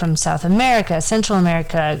people from South America, Central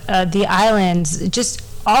America, the islands, just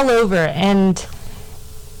all over, and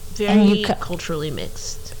very culturally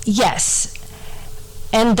mixed. Yes,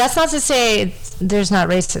 and that's not to say there's not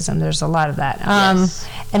racism. There's a lot of that,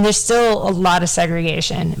 and there's still a lot of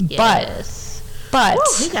segregation. But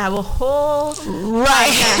we have a whole there's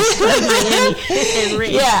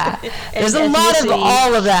a lot of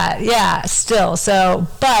all of that. Yeah, still. So,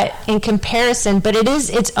 but in comparison, but it is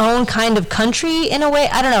its own kind of country in a way.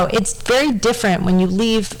 I don't know. It's very different when you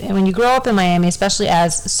grow up in Miami, especially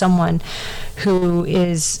as someone who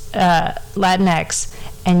is Latinx,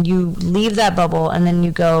 and you leave that bubble and then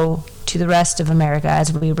you go to the rest of America,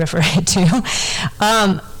 as we refer it to.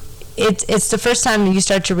 It's the first time you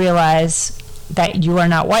start to realize that you are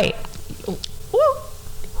not white. Woo! Woo!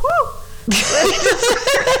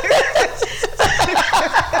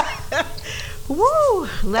 Woo!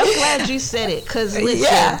 I'm glad you said it, because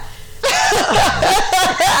listen,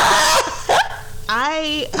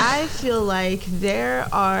 I feel like there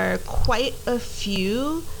are quite a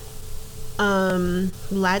few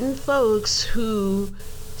Latin folks who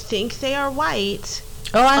think they are white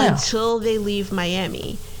until they leave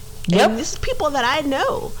Miami. Yep. And this is people that I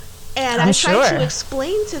know. And I try to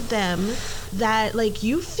explain to them that, like,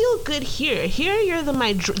 you feel good here. Here you're the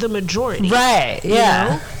majority. Right,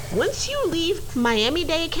 yeah. Once you leave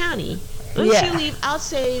Miami-Dade County Once you leave, I'll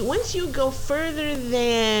say, once you go further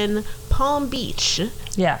than Palm Beach,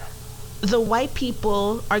 the white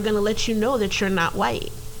people are going to let you know that you're not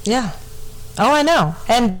white. Yeah. Oh, I know.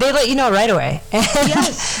 And they let you know right away.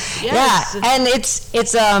 Yes. Yeah. And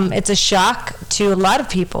it's a shock to a lot of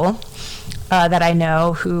people that I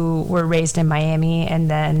know who were raised in Miami, and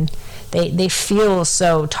then they feel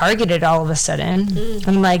so targeted all of a sudden.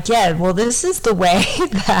 I'm like, yeah, well, this is the way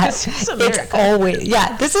that it's always,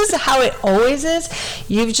 this is how it always is.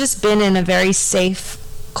 You've just been in a very safe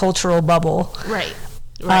cultural bubble. Right.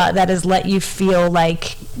 That has let you feel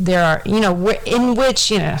like there are, in which,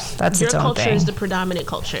 that's its own thing. Your culture is the predominant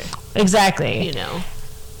culture. Exactly.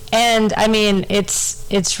 And I mean,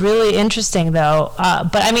 it's really interesting though.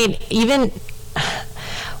 But I mean, even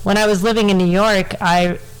when I was living in New York,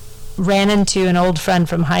 I ran into an old friend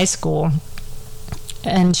from high school,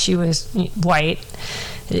 and she was white.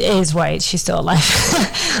 Is white. She's still alive.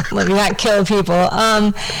 Let me not kill people.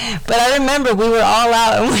 But I remember we were all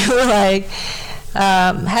out, and we were like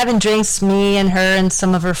having drinks, me and her and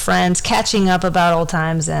some of her friends, catching up about old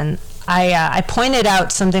times. And I pointed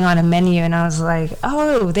out something on a menu, and I was like,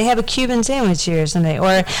 oh, they have a Cuban sandwich here or something,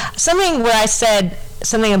 or something where I said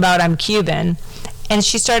something about I'm Cuban. And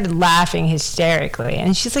she started laughing hysterically.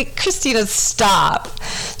 And she's like, Christina, stop.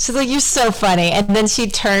 She's like, you're so funny. And then she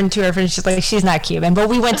turned to her friend. She's like, she's not Cuban. But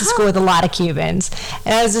we went to school with a lot of Cubans.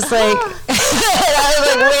 And I was just like, I was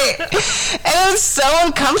like, wait. And it was so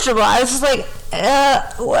uncomfortable. I was just like,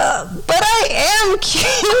 well, but I am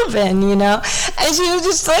Cuban, And she was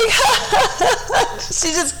just like,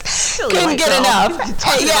 she just couldn't get enough.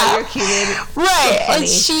 You're Cuban. Right.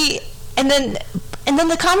 So and then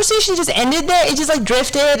the conversation just ended there. It just like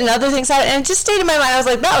drifted, and other things happened, and it just stayed in my mind. I was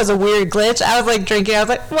like, that was a weird glitch. I was like drinking. I was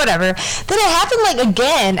like, whatever. Then it happened like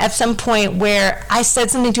again at some point where I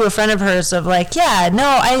said something to a friend of hers of like, yeah, no,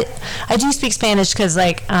 I do speak Spanish because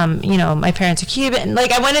like, my parents are Cuban.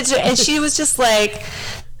 Like I went into, and she was just like,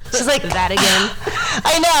 she's like, that again.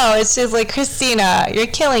 I know. It's just like, Christina, you're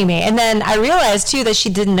killing me. And then I realized too that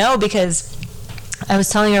she didn't know, because I was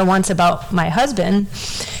telling her once about my husband,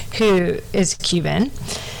 who is Cuban,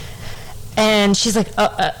 and she's like,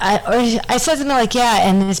 I said something like, yeah,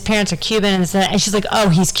 and his parents are Cuban, and she's like, oh,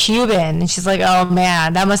 he's Cuban, and she's like, oh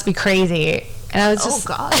man, that must be crazy. And I was just,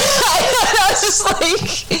 oh god, I was just like,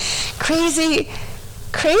 crazy,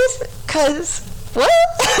 because what?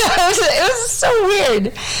 It was so weird.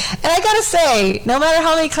 And I gotta say, no matter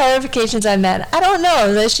how many clarifications I've met, I don't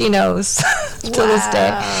know that she knows to this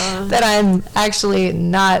day that I'm actually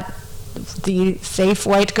not the safe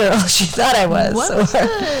white girl she thought I was. What's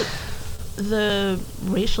the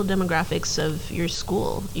racial demographics of your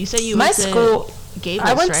school? You say you went to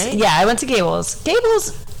Gables, right? Yeah, I went to Gables.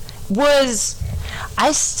 Gables was,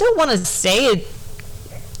 I still want to say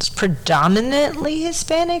it's predominantly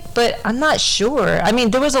Hispanic, but I'm not sure. I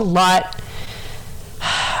mean, there was a lot.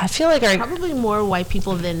 I feel like probably more white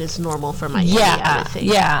people than is normal for Miami. I would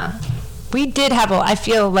think. Yeah. We did have I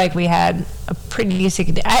feel like we had a pretty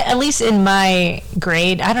decent, at least in my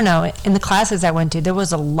grade, I don't know, in the classes I went to, there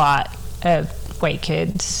was a lot of white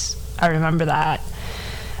kids. I remember that.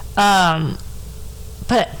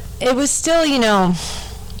 But it was still,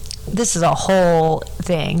 this is a whole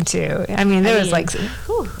thing too. I mean, there was like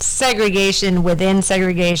segregation within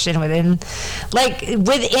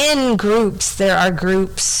groups. There are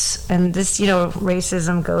groups, and this,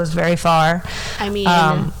 racism goes very far. I mean,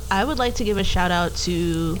 I would like to give a shout out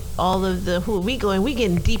to all of the we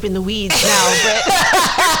getting deep in the weeds now,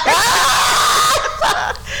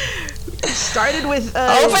 but started with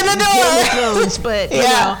open the door. Thrones, but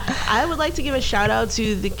I would like to give a shout out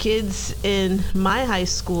to the kids in my high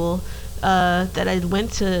school that I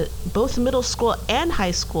went to both middle school and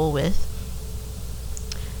high school with.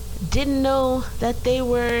 Didn't know that they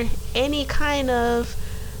were any kind of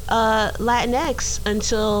Latinx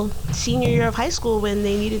until senior year of high school, when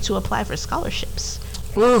they needed to apply for scholarships.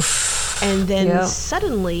 Oof. And then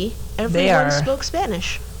suddenly everyone spoke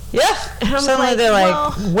Spanish. Yeah. Suddenly they're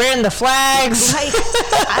like wearing the flags. Like,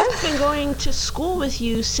 I've been going to school with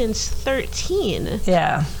you since 13.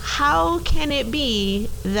 Yeah. How can it be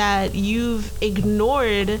that you've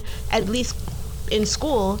ignored, at least in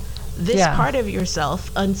school, this part of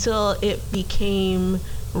yourself until it became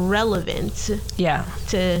relevant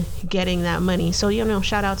to getting that money? So,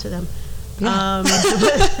 shout out to them. Yeah.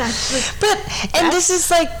 But this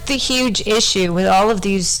is like the huge issue with all of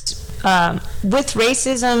these with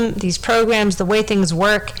racism, these programs, the way things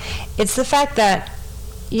work. It's the fact that,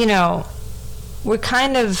 we're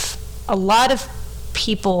kind of, a lot of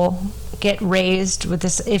people get raised with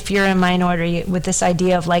this, if you're a minority, with this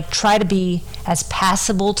idea of like, try to be as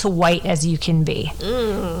passable to white as you can be.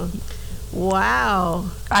 Wow.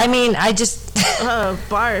 I mean, I just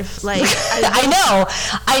barf. Like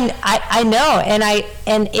I know,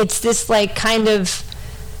 and it's this like kind of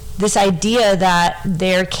this idea that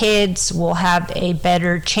their kids will have a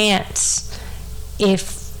better chance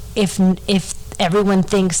if everyone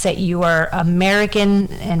thinks that you are American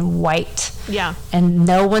and white. Yeah. And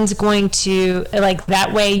no one's going to, like,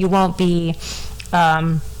 that way you won't be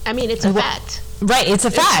I mean, it's a fact. Right, it's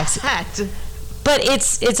a fact. But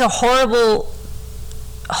it's a horrible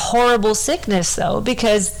sickness, though,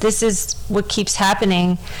 because this is what keeps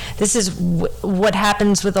happening. This is what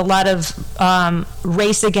happens with a lot of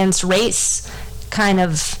race against race kind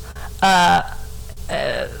of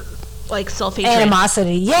like self-hatred,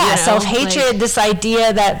 animosity. Yeah, self-hatred. Like, this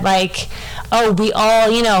idea that like, oh, we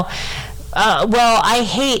all, well, I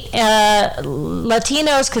hate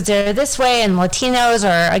Latinos because they're this way, and Latinos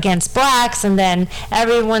are against blacks, and then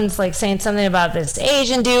everyone's like saying something about this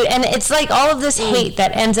Asian dude, and it's like all of this hate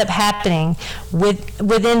that ends up happening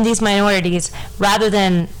within these minorities, rather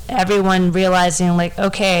than everyone realizing like,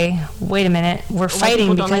 okay, wait a minute, we're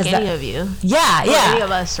fighting because don't like any of you. Yeah, or any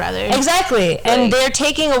of us, rather. Exactly, and they're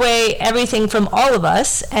taking away everything from all of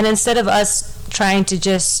us, and instead of us trying to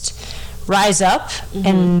just rise up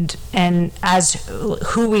and as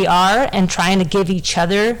who we are and trying to give each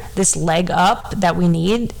other this leg up that we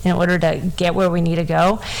need in order to get where we need to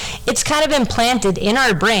go, it's kind of implanted in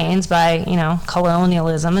our brains by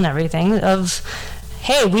colonialism and everything of,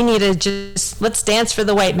 hey, we need to just, let's dance for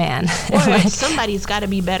the white man. Or somebody's got to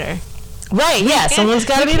be better. Right, yeah, someone's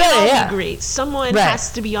got to be better, yeah. Great. Someone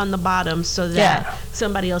has to be on the bottom so that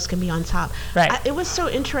somebody else can be on top. Right. It was so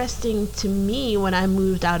interesting to me when I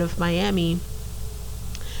moved out of Miami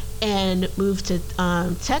and moved to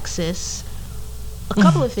Texas. A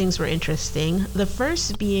couple of things were interesting. The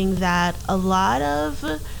first being that a lot of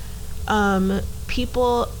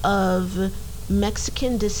people of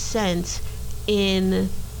Mexican descent in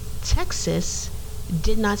Texas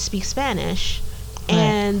did not speak Spanish. Right.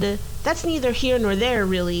 And that's neither here nor there,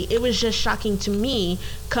 really. It was just shocking to me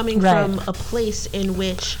coming from a place in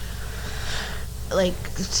which, like,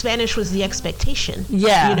 Spanish was the expectation.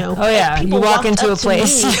 Yeah. Oh, yeah. You walk into a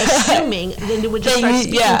place assuming then they would just start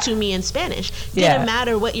speaking to me in Spanish. Didn't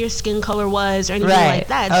matter what your skin color was or anything like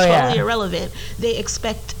that. It's totally irrelevant. They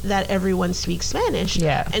expect that everyone speaks Spanish.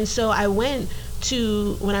 Yeah. And so when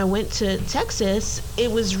I went to Texas,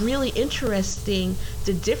 it was really interesting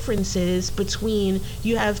the differences between,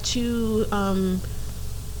 you have two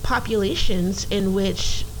populations in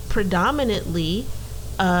which predominantly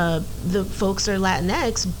the folks are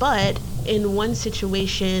Latinx, but in one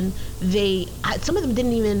situation some of them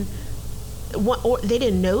didn't even or they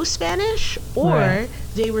didn't know Spanish, or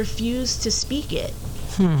they refused to speak it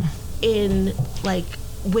in like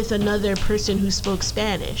with another person who spoke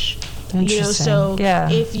Spanish. So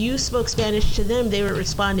if you spoke Spanish to them, they would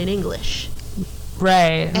respond in English.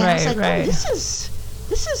 Right, and I was like, oh,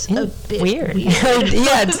 this is a bit weird.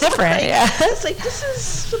 Yeah, it's different. It's like, this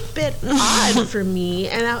is a bit odd for me,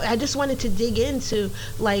 and I just wanted to dig into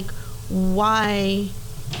like why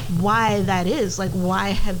that is. Like, why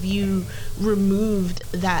have you removed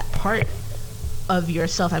that part of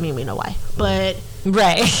yourself? I mean, we know why, but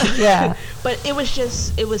yeah. But it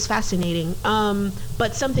was fascinating.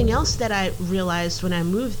 But something else that I realized when I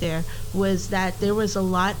moved there was that there was a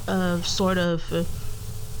lot of sort of,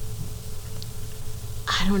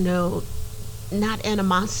 I don't know, not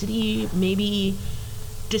animosity, maybe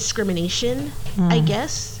discrimination, I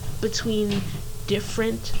guess, between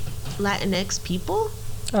different Latinx people.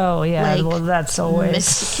 Oh, yeah, like, well, that's always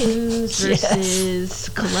Mexicans versus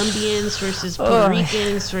Colombians versus Puerto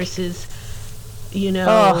Ricans versus, it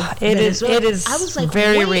is I was like,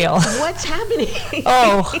 very real. What's happening?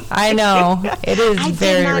 Oh, I know. It is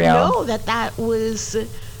very real. I did not know that was,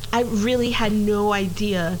 I really had no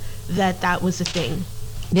idea that was a thing.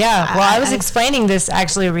 Yeah, well, I was explaining this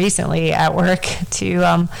actually recently at work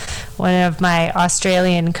to one of my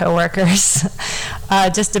Australian coworkers,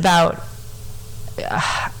 just about,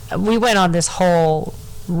 we went on this whole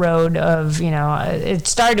road of, it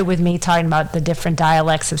started with me talking about the different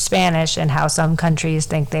dialects of Spanish and how some countries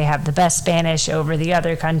think they have the best Spanish over the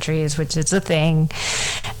other countries, which is a thing.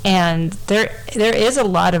 And there is a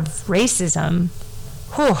lot of racism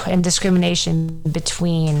and discrimination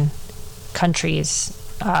between countries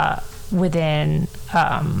within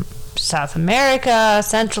South America,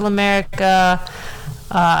 Central America,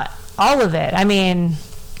 all of it. I mean,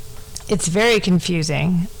 it's very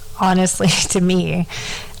confusing, honestly, to me.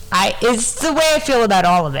 it's the way I feel about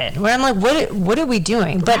all of it, where I'm like, what are we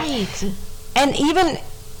doing? But Right. and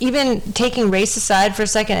even taking race aside for a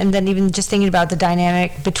second, and then even just thinking about the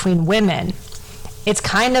dynamic between women, it's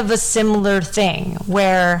kind of a similar thing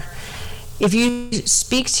where if you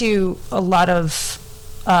speak to a lot of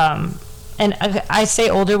and I say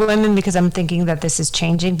older women because I'm thinking that this is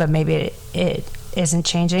changing, but maybe it isn't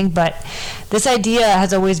changing. But this idea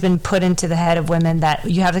has always been put into the head of women that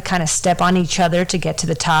you have to kind of step on each other to get to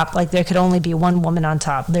the top. Like there could only be one woman on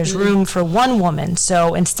top. There's room for one woman.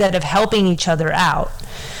 So instead of helping each other out,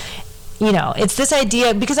 it's this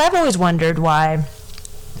idea, because I've always wondered why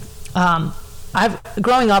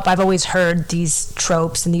growing up, I've always heard these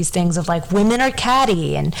tropes and these things of like women are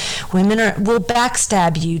catty and women will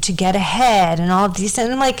backstab you to get ahead and all of these things.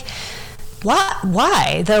 And I'm like,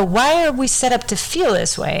 why? Why are we set up to feel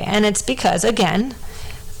this way? And it's because, again,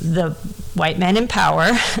 the white man in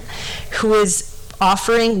power who is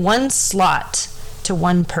offering one slot to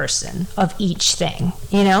one person of each thing,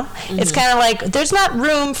 It's kind of like there's not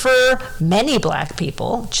room for many black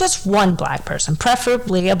people, just one black person,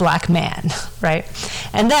 preferably a black man, right?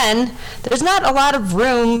 And then there's not a lot of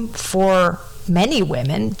room for many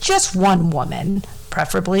women, just one woman,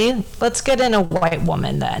 preferably. Let's get in a white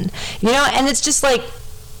woman then, and it's just like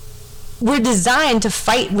we're designed to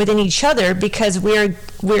fight within each other because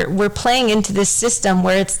we're playing into this system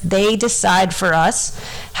where it's they decide for us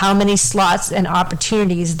how many slots and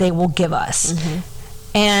opportunities they will give us.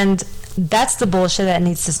 And that's the bullshit that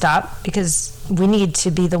needs to stop, because we need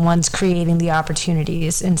to be the ones creating the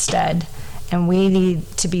opportunities instead, and we need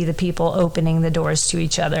to be the people opening the doors to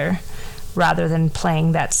each other rather than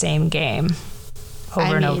playing that same game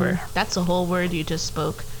over and over. That's a whole word you just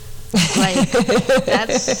spoke. Like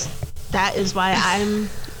that is why I'm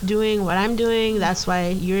doing what I'm doing. That's why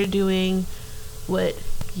you're doing what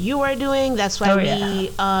you are doing. That's why we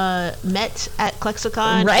met at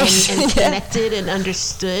Klexicon and connected and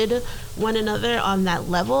understood one another on that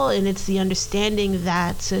level. And it's the understanding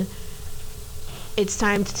that it's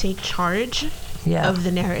time to take charge of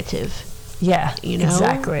the narrative. Yeah,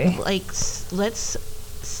 exactly. Like, let's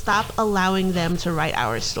stop allowing them to write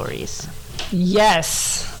our stories.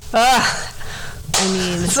 Yes. I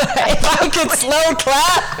mean, if I could slow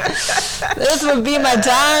clap, this would be my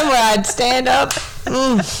time where I'd stand up.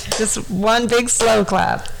 Just one big slow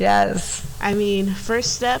clap. Yes. I mean,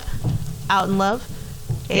 first step, out in love.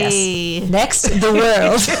 Yes. Next, the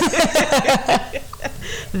world.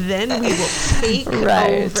 Then we will take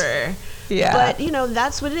over. Yeah. But,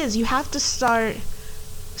 that's what it is. You have to start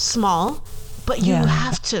small, but you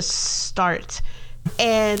have to start.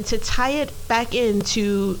 And to tie it back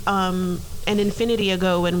into an infinity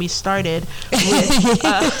ago when we started with,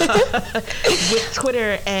 with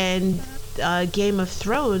Twitter and Game of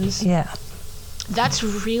Thrones, that's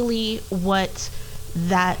really what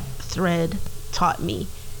that thread taught me.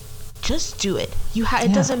 Just do it.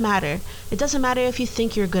 It doesn't matter. It doesn't matter if you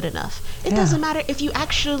think you're good enough. It doesn't matter if you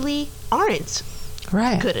actually aren't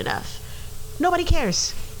good enough. Nobody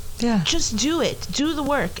cares. Yeah. Just do it. Do the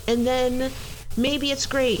work. And then maybe it's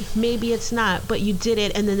great, maybe it's not, but you did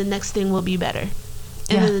it, and then the next thing will be better.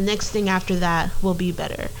 And then the next thing after that will be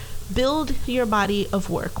better. Build your body of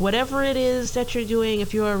work. Whatever it is that you're doing,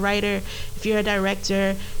 if you're a writer, if you're a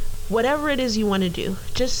director, whatever it is you want to do,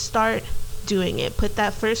 just start doing it. Put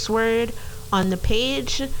that first word on the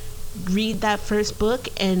page, read that first book,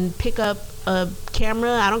 and pick up a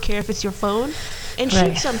camera, I don't care if it's your phone, and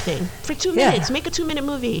shoot something for 2 minutes. Make a 2-minute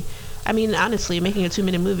movie. I mean, honestly, making a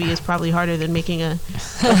 2-minute movie is probably harder than making a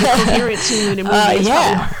coherent 2-minute movie. It's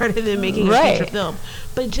probably harder than making a feature film.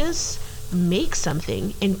 But just make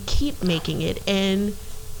something and keep making it. And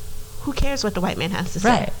who cares what the white man has to say?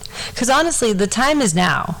 Right. Because honestly, the time is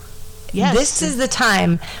now. Yes. This is the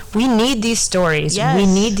time. We need these stories. Yes. We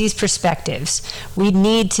need these perspectives. We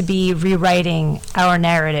need to be rewriting our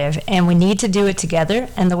narrative, and we need to do it together.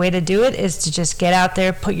 And the way to do it is to just get out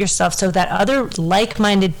there, put yourself so that other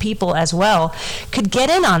like-minded people as well could get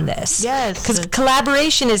in on this. Yes. Because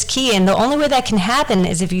collaboration is key, and the only way that can happen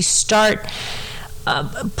is if you start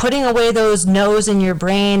putting away those no's in your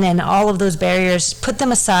brain and all of those barriers, put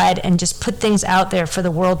them aside and just put things out there for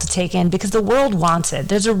the world to take in, because the world wants it.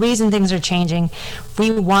 There's a reason things are changing.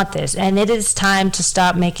 We want this, and it is time to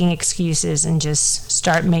stop making excuses and just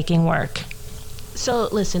start making work. So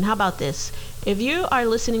listen, how about this? If you are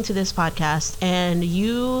listening to this podcast and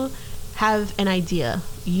you have an idea,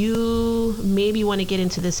 you maybe want to get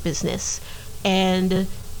into this business and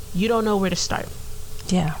you don't know where to start.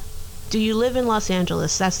 Yeah. Do you live in Los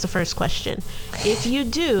Angeles? That's the first question. If you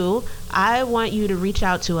do, I want you to reach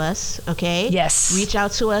out to us, okay? Yes. Reach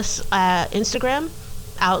out to us at Instagram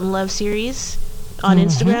Out in Love Series on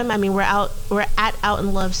Instagram. I mean, we're at Out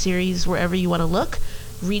in Love Series wherever you want to look.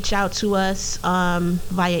 Reach out to us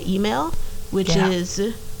via email, which is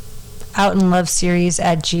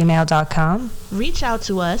outinloveseries@gmail.com. Reach out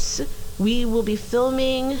to us. We will be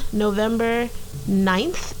filming November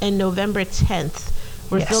 9th and November 10th.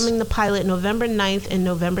 We're filming the pilot November 9th and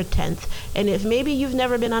November 10th. And if maybe you've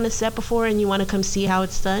never been on a set before and you want to come see how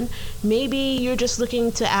it's done, maybe you're just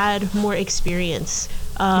looking to add more experience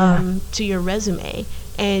to your resume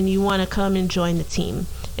and you want to come and join the team.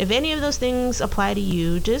 If any of those things apply to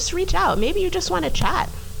you, just reach out. Maybe you just want to chat.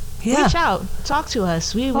 Yeah. Reach out. Talk to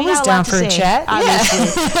us. We Always got a down lot to for say. a chat.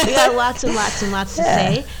 Obviously. We got lots and lots and lots to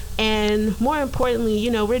say. And more importantly,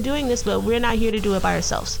 you know, we're doing this, but we're not here to do it by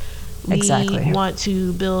ourselves. We want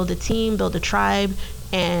to build a team, build a tribe,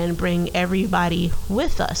 and bring everybody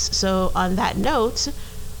with us. So on that note,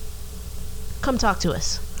 come talk to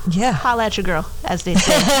us. Yeah. Holla at your girl, as they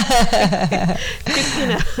say.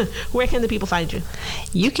 Christina, where can the people find you?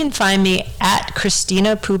 You can find me at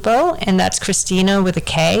Christina Pupo, and that's Christina with a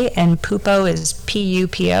K, and Pupo is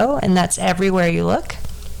Pupo, and that's everywhere you look.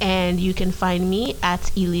 And you can find me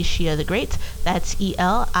at Elisha the Great. That's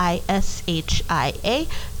Elishia.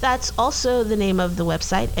 That's also the name of the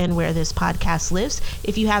website and where this podcast lives.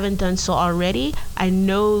 If you haven't done so already, I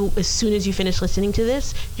know as soon as you finish listening to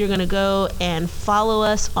this, you're going to go and follow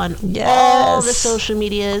us on all the social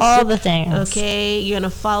medias. All the things. Okay, you're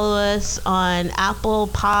going to follow us on Apple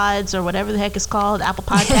Pods or whatever the heck it's called, Apple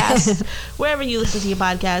Podcasts. Wherever you listen to your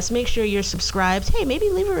podcast, make sure you're subscribed. Hey, maybe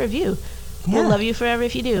leave a review. We'll love you forever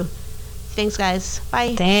if you do. Thanks, guys.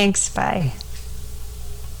 Bye. Thanks. Bye.